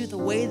made you the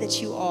way that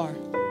you are.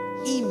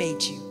 He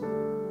made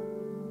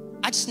you.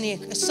 I just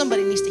need,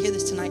 somebody needs to hear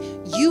this tonight.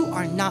 You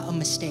are not a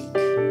mistake.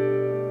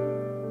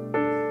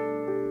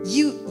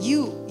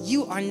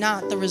 You are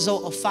not the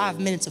result of 5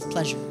 minutes of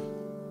pleasure.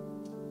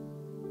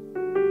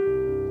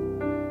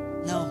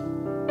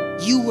 No,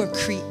 you were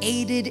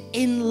created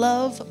in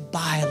love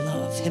by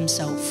love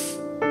himself.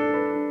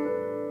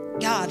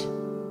 God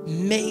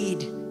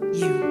made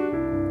you.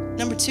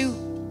 Number two,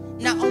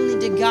 not only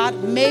did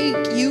God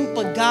make you,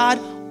 but God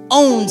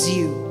owns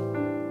you.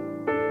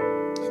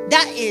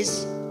 That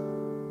is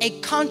a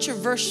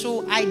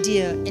controversial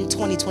idea in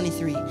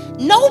 2023.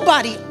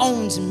 Nobody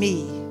owns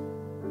me.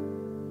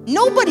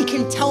 Nobody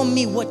can tell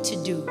me what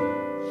to do.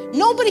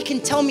 Nobody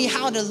can tell me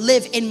how to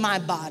live in my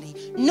body.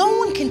 No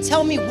one can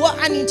tell me what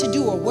I need to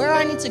do or where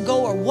I need to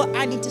go or what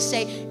I need to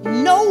say.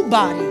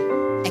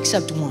 Nobody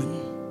except one.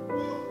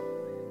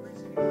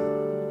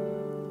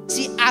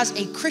 See, as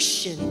a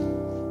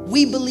Christian,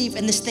 we believe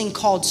in this thing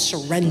called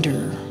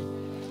surrender.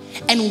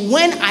 And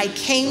when I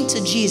came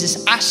to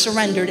Jesus, I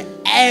surrendered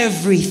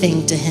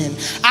everything to him.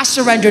 I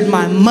surrendered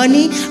my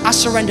money. I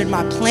surrendered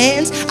my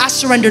plans. I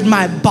surrendered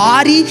my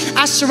body.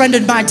 I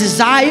surrendered my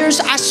desires.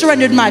 I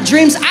surrendered my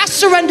dreams. I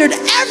surrendered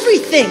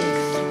everything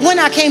when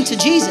I came to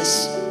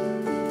Jesus.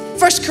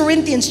 1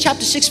 Corinthians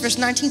chapter 6 verse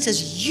 19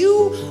 says,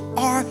 you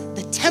are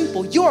the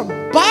temple. Your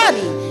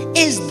body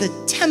is the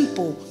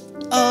temple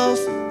of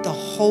the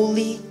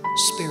Holy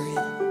Spirit.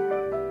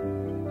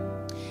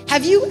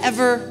 Have you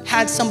ever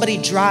had somebody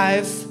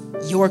drive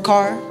your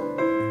car?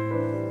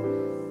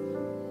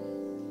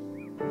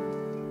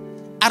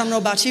 I don't know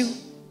about you.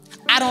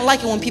 I don't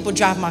like it when people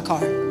drive my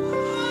car.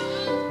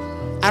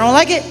 I don't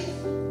like it.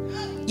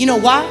 You know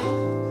why?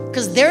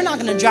 Because they're not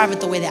going to drive it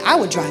the way that I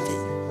would drive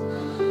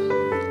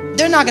it.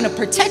 They're not going to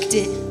protect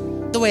it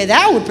the way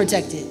that I would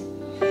protect it.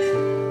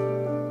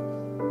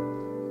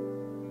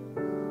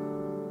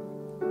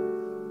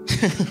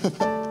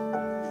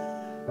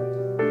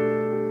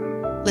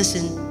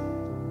 Listen,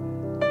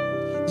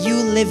 you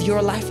live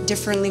your life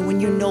differently when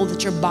you know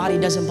that your body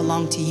doesn't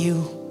belong to you.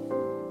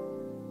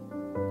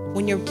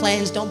 When your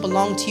plans don't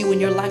belong to you, when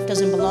your life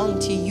doesn't belong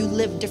to you, you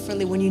live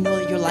differently when you know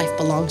that your life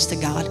belongs to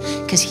God,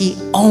 because he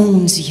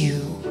owns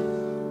you.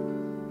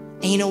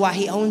 And you know why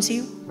he owns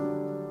you?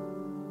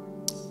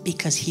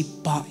 Because he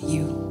bought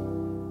you.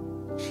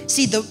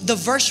 See, the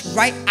verse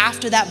right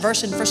after that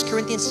verse in 1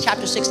 Corinthians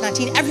chapter 6,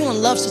 19,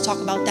 everyone loves to talk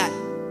about that.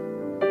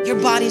 Your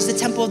body is the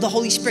temple of the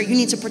Holy Spirit. You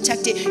need to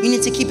protect it. You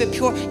need to keep it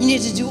pure. You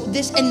need to do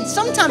this. And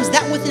sometimes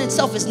that within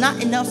itself is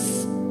not enough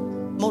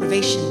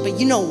motivation. But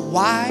you know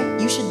why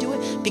you should do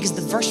it? Because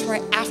the verse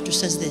right after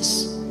says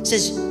this. It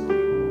says,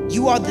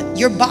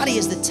 your body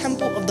is the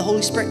temple of the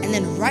Holy Spirit. And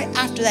then right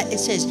after that, it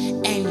says,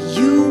 and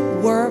you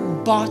were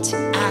bought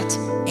at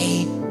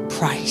a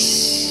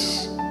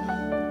price.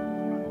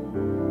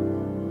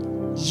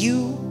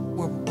 You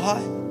were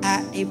bought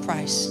at a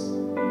price.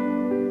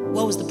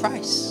 What was the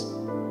price?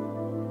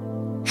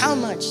 How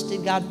much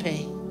did God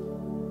pay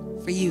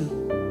for you?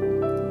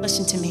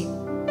 Listen to me.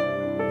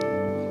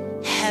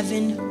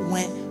 Heaven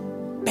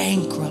went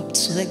bankrupt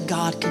so that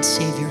God could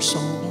save your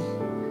soul.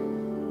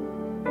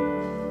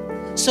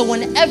 So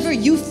whenever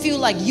you feel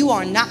like you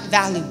are not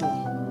valuable,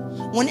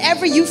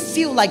 whenever you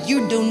feel like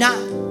you do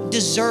not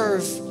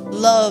deserve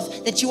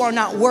love, that you are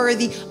not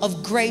worthy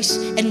of grace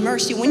and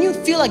mercy, when you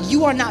feel like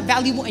you are not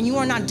valuable and you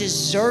are not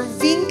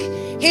deserving,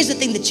 here's the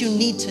thing that you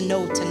need to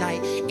know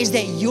tonight, is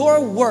that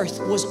your worth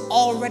was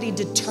already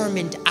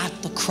determined at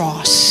the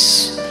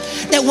cross.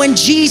 That when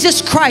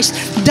Jesus Christ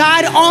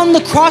died on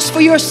the cross for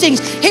your sins,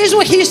 here's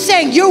what he's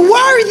saying: you're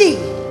worthy,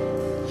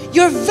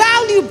 you're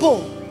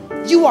valuable,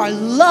 you are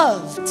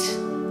loved.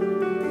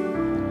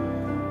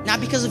 Not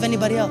because of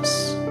anybody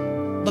else,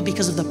 but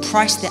because of the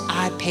price that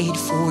I paid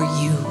for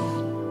you.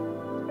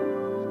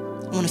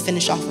 I want to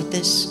finish off with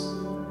this.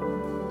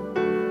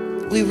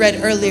 We read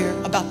earlier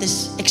about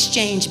this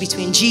exchange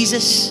between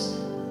Jesus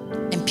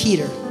and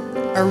Peter,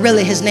 or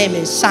really his name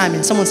is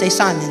Simon. Someone say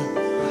Simon.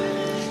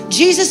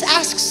 Jesus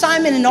asks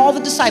Simon and all the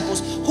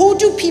disciples, who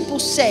do people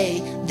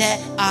say that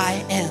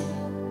I am?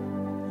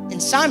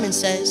 And Simon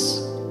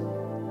says,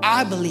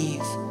 I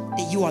believe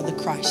that you are the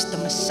Christ, the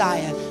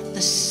Messiah,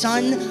 the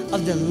Son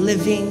of the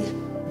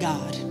living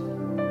God.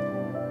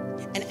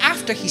 And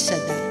after he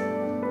said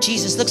that,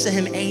 Jesus looks at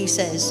him and he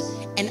says,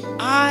 and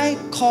I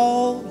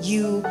call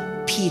you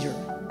Peter,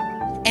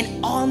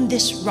 and on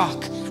this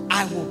rock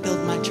I will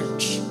build my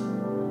church.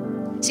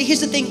 See,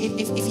 here's the thing.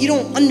 If you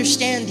don't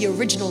understand the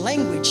original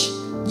language,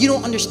 you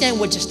don't understand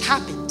what just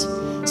happened.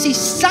 See,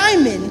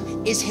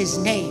 Simon is his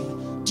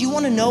name. Do you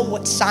want to know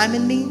what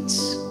Simon means?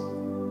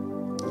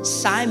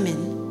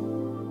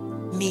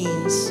 Simon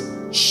means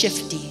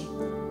shifty,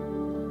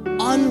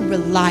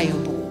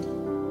 unreliable.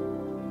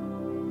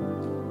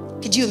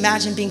 Could you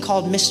imagine being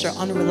called Mr.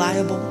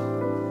 Unreliable?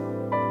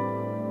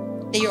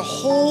 That your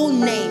whole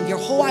name, your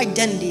whole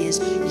identity is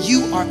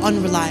you are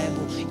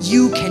unreliable.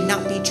 You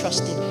cannot be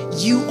trusted.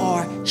 You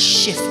are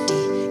shifty.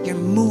 You're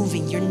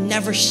moving. You're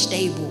never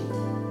stable.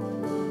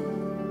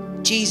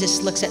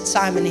 Jesus looks at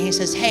Simon and he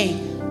says, hey,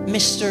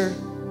 Mr.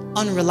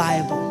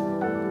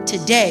 Unreliable,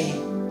 today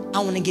I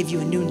want to give you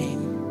a new name.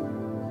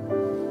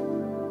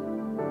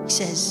 He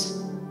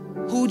says,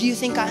 who do you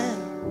think I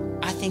am?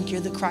 I think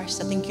you're the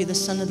Christ. I think you're the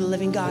Son of the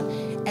living God.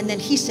 And then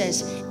he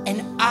says,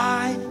 and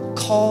I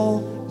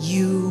call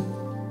you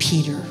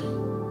Peter.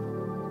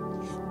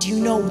 Do you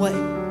know what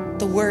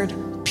the word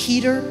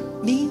Peter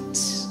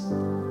means?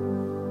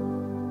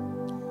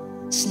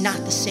 It's not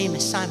the same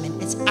as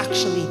Simon. It's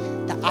actually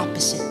the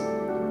opposite.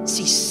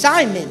 See,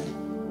 Simon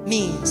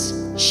means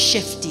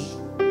shifty,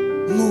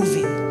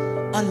 moving,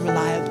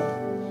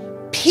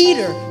 unreliable.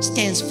 Peter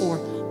stands for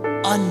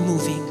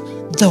unmoving,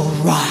 the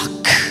rock.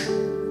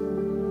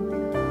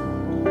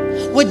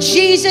 What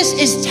Jesus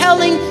is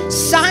telling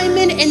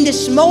Simon in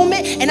this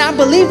moment, and I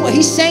believe what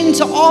he's saying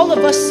to all of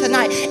us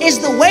tonight, is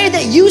the way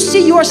that you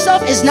see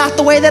yourself is not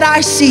the way that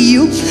I see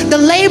you. The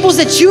labels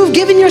that you've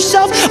given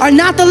yourself are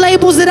not the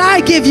labels that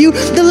I give you.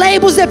 The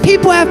labels that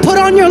people have put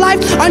on your life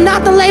are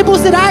not the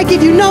labels that I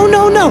give you. No,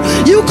 no, no.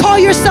 You call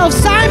yourself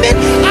Simon,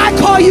 I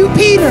call you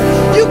Peter.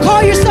 You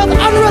call yourself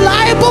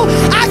unreliable,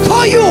 I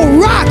call you a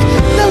rock.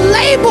 The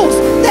labels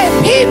that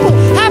people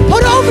have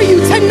put over you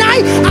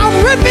tonight,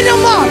 I'm ripping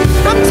them off.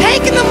 I'm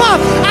taking them off.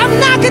 I'm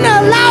not going to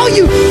allow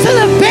you to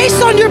live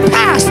based on your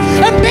past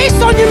and based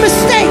on your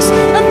mistakes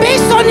and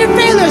based on your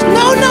failures.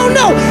 No, no,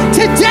 no.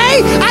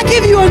 Today, I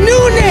give you a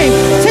new name.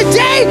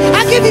 Today,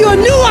 I give you a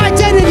new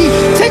identity.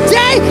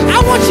 Today,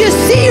 I want you to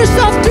see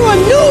yourself through a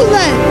new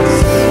lens.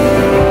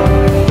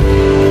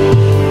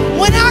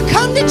 When I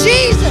come to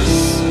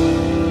Jesus,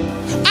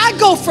 I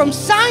go from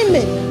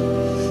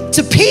Simon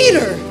to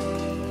Peter.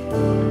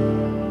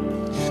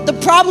 The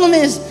problem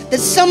is that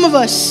some of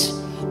us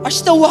are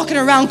still walking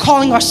around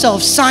calling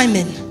ourselves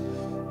Simon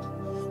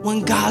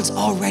when God's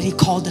already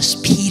called us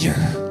Peter.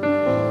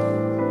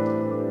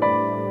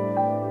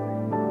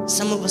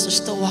 Some of us are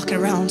still walking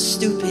around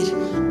stupid,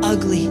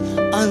 ugly,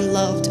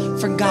 unloved,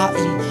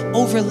 forgotten,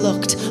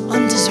 overlooked,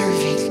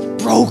 undeserving,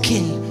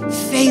 broken,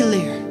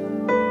 failure.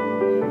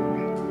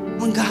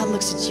 When God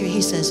looks at you,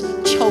 he says,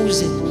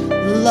 chosen,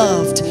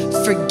 loved,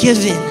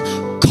 forgiven,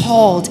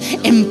 called,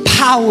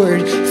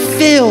 empowered,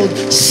 filled,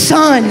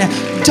 son,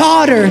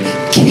 daughter,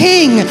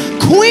 king,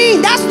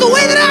 queen. That's the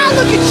way that I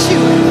look at you.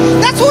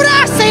 That's what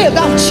I say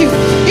about you.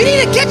 You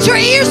need to get your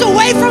ears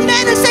away from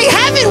man and say,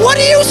 heaven, what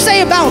do you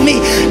say about me?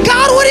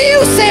 God, what do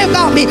you say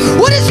about me?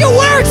 What does your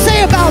word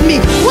say about me?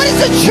 What does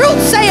the truth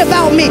say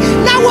about me?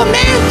 Not what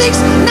man thinks,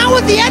 not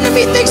what the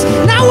enemy thinks,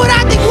 not what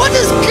I think. What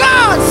does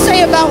God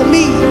say about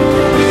me?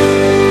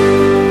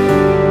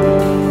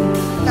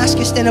 I ask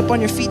you to stand up on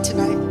your feet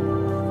tonight.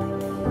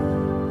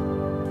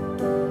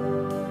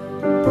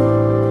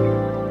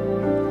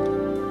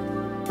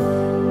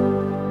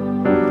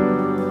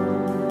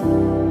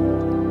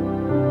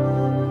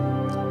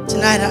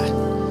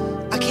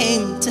 I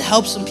came to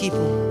help some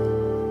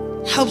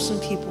people. Help some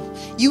people.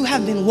 You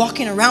have been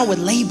walking around with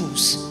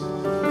labels.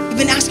 You've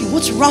been asking,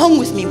 what's wrong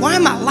with me? Why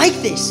am I like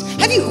this?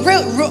 Have you,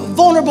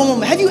 vulnerable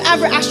moment, have you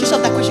ever asked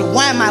yourself that question?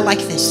 Why am I like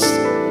this?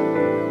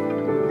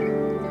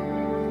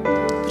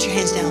 Put your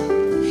hands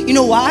down. You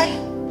know why?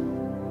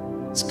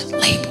 It's 'cause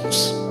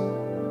labels.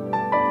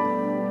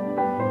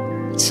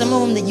 Some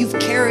of them that you've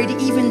carried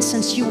even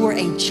since you were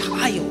a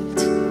child.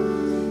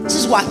 This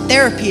is why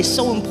therapy is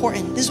so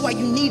important. This is why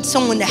you need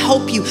someone to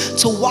help you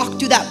to walk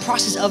through that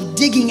process of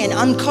digging and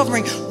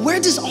uncovering. Where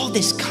does all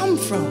this come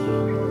from?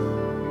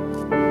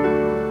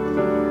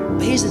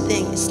 But here's the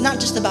thing. It's not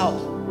just about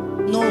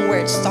knowing where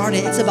it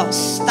started. It's about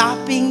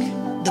stopping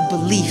the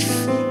belief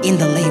in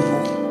the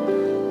label.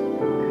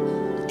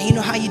 And you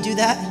know how you do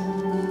that?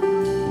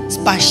 It's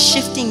by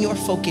shifting your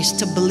focus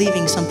to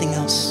believing something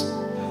else.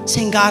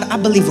 Saying, God, I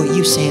believe what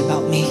you say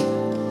about me.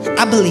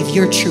 I believe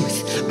your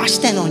truth. I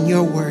stand on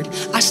your word.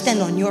 I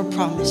stand on your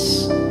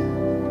promise.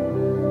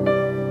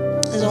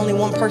 There's only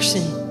one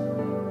person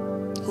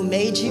who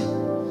made you.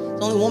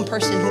 There's only one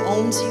person who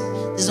owns you.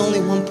 There's only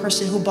one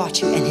person who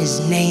bought you, and his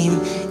name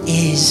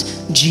is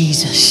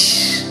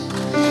Jesus.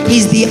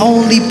 He's the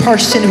only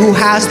person who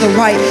has the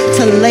right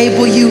to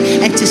label you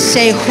and to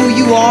say who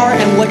you are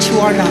and what you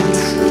are not.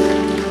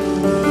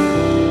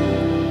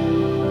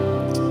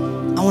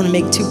 I want to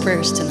make two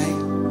prayers tonight.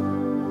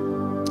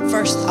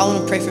 First, I want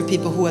to pray for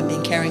people who have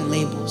been carrying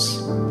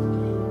labels,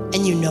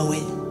 and you know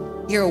it.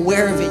 You're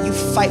aware of it. You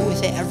fight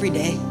with it every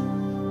day.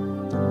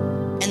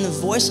 And the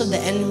voice of the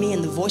enemy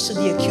and the voice of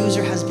the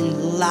accuser has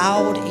been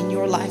loud in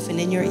your life and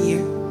in your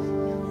ear.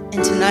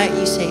 And tonight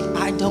you say,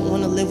 I don't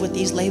want to live with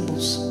these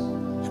labels.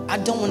 I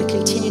don't want to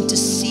continue to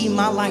see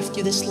my life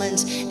through this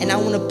lens, and I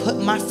want to put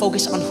my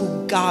focus on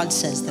who God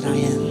says that I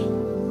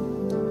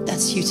am.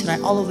 That's you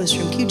tonight. All over this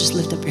room, can you just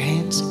lift up your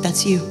hands if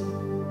that's you?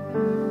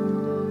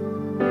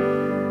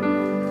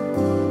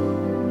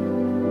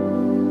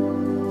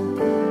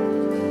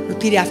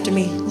 Repeat after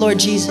me. Lord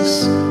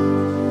Jesus,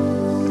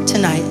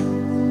 tonight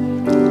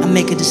I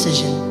make a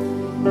decision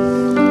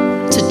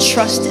to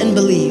trust and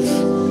believe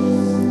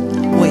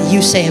what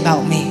you say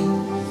about me.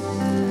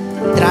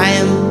 That I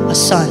am a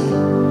son,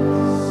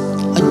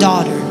 a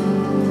daughter,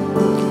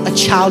 a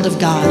child of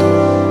God,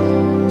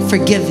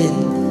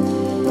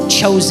 forgiven,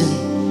 chosen,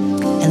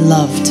 and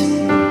loved.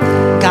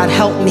 God,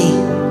 help me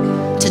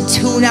to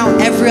tune out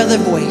every other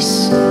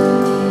voice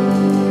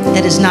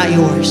that is not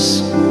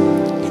yours,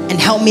 and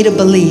help me to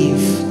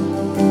believe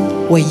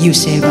what you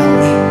say about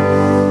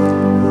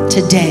me.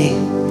 Today,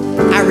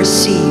 I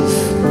receive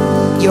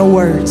your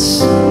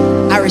words.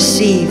 I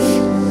receive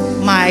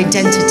my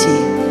identity.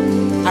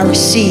 I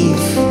receive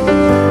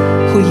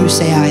who you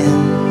say I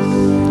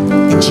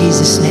am. In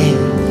Jesus' name,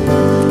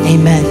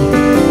 amen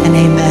and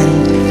amen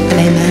and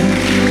amen.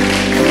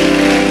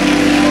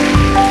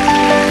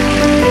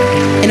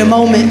 In a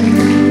moment,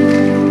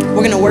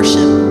 we're going to worship,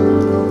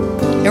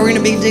 and we're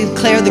going to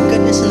declare the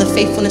goodness and the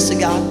faithfulness of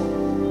God.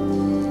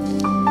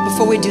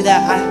 before we do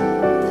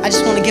that, I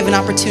just want to give an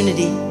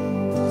opportunity.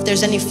 If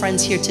there's any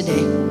friends here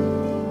today,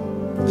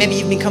 maybe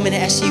you've been coming to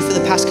SU for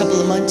the past couple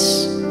of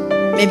months.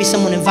 Maybe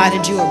someone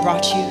invited you or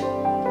brought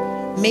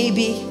you.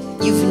 Maybe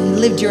you've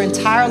lived your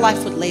entire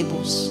life with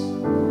labels.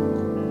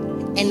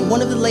 And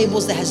one of the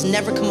labels that has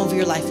never come over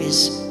your life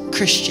is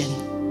Christian,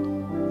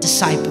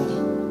 disciple,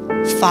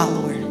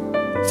 follower,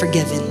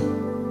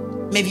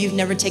 forgiven. Maybe you've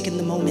never taken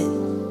the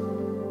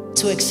moment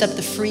to accept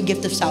the free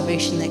gift of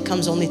salvation that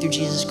comes only through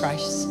Jesus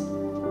Christ.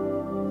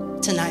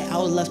 Tonight, I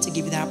would love to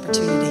give you the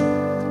opportunity.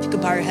 If you could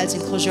bow your heads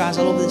and close your eyes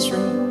all over this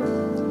room.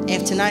 And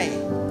if tonight,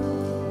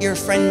 you're a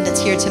friend that's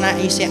here tonight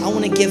and you say, I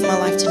want to give my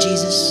life to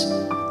Jesus.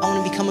 I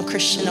want to become a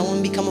Christian. I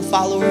want to become a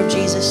follower of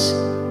Jesus.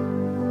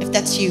 If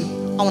that's you,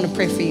 I want to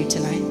pray for you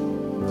tonight.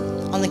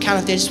 On the count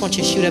of three, I just want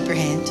you to shoot up your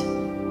hand.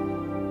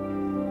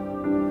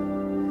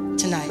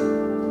 Tonight,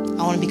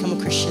 I want to become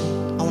a Christian.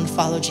 I want to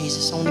follow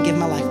Jesus. I want to give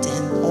my life to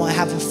him. I want to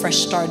have a fresh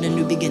start and a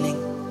new beginning.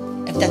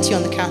 If that's you,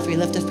 on the count of three,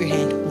 lift up your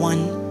hand.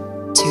 1,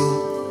 2,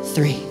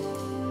 3.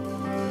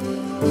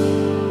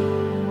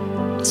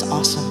 It's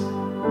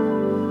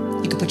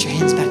awesome. You can put your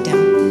hands back down.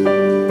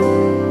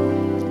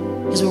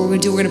 Here's what we're going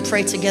to do. We're going to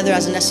pray together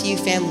as an SCU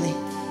family.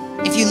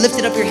 If you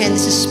lifted up your hand,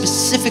 this is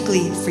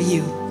specifically for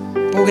you.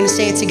 But we're going to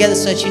say it together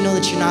so that you know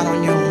that you're not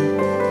on your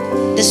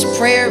own. This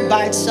prayer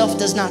by itself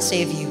does not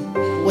save you.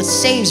 What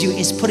saves you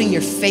is putting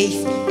your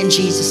faith in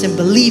Jesus and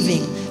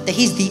believing that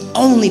he's the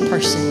only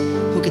person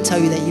who can tell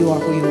you that you are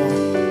who you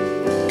are.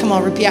 Come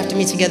on, repeat after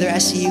me together,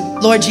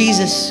 SCU. Lord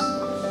Jesus,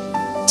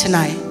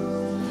 tonight,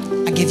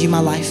 I give you my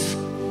life.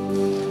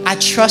 I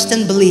trust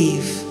and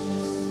believe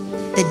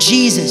that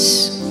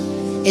Jesus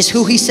is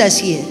who he says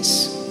he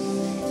is.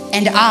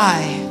 And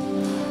I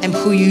am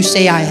who you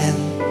say I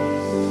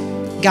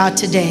am. God,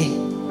 today,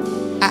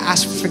 I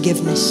ask for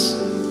forgiveness.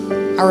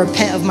 I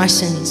repent of my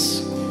sins.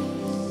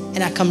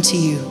 And I come to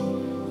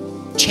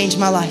you. Change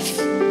my life.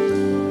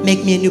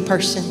 Make me a new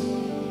person.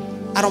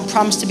 I don't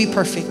promise to be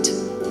perfect,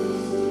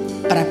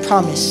 but I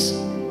promise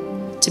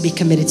to be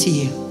committed to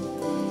you.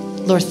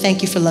 Lord,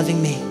 thank you for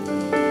loving me.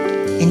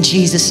 In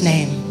Jesus'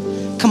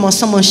 name. Come on,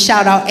 someone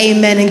shout out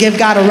amen and give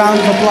God a round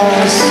of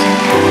applause.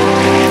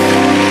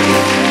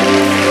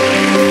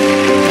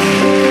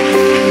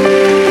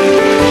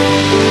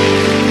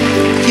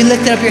 If you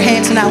lifted up your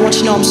hand tonight, I want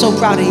you to know I'm so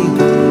proud of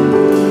you.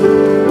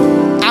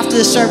 After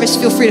the service,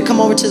 feel free to come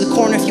over to the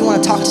corner if you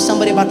want to talk to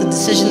somebody about the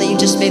decision that you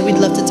just made. We'd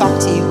love to talk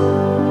to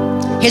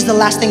you. Here's the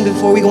last thing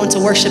before we go into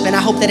worship, and I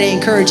hope that it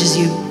encourages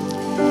you.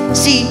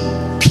 See,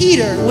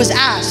 Peter was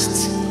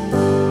asked,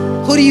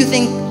 who do you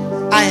think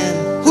I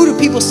am? Who do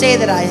people say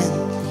that I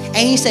am? And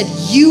he said,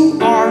 you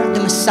are the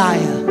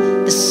Messiah,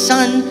 the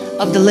Son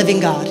of the living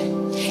God.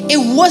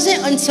 It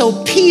wasn't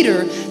until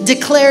Peter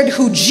declared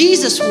who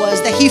Jesus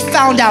was that he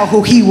found out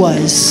who he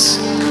was.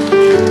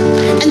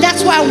 And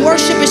that's why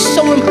worship is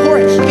so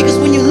important, because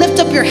when you lift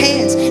up your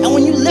hands and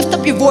when you lift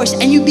up your voice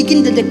and you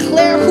begin to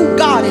declare who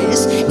God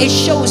is, it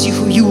shows you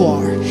who you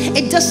are.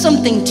 It does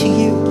something to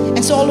you.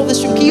 And so all over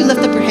this room, can you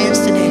lift up your hands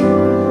today?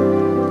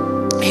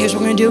 And here's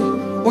what we're going to do.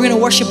 We're going to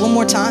worship one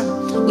more time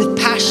with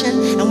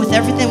passion and with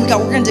everything we got.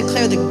 We're going to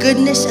declare the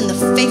goodness and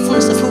the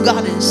faithfulness of who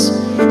God is.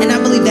 And I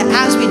believe that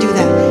as we do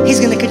that, he's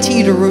going to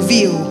continue to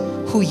reveal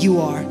who you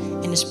are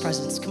in his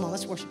presence.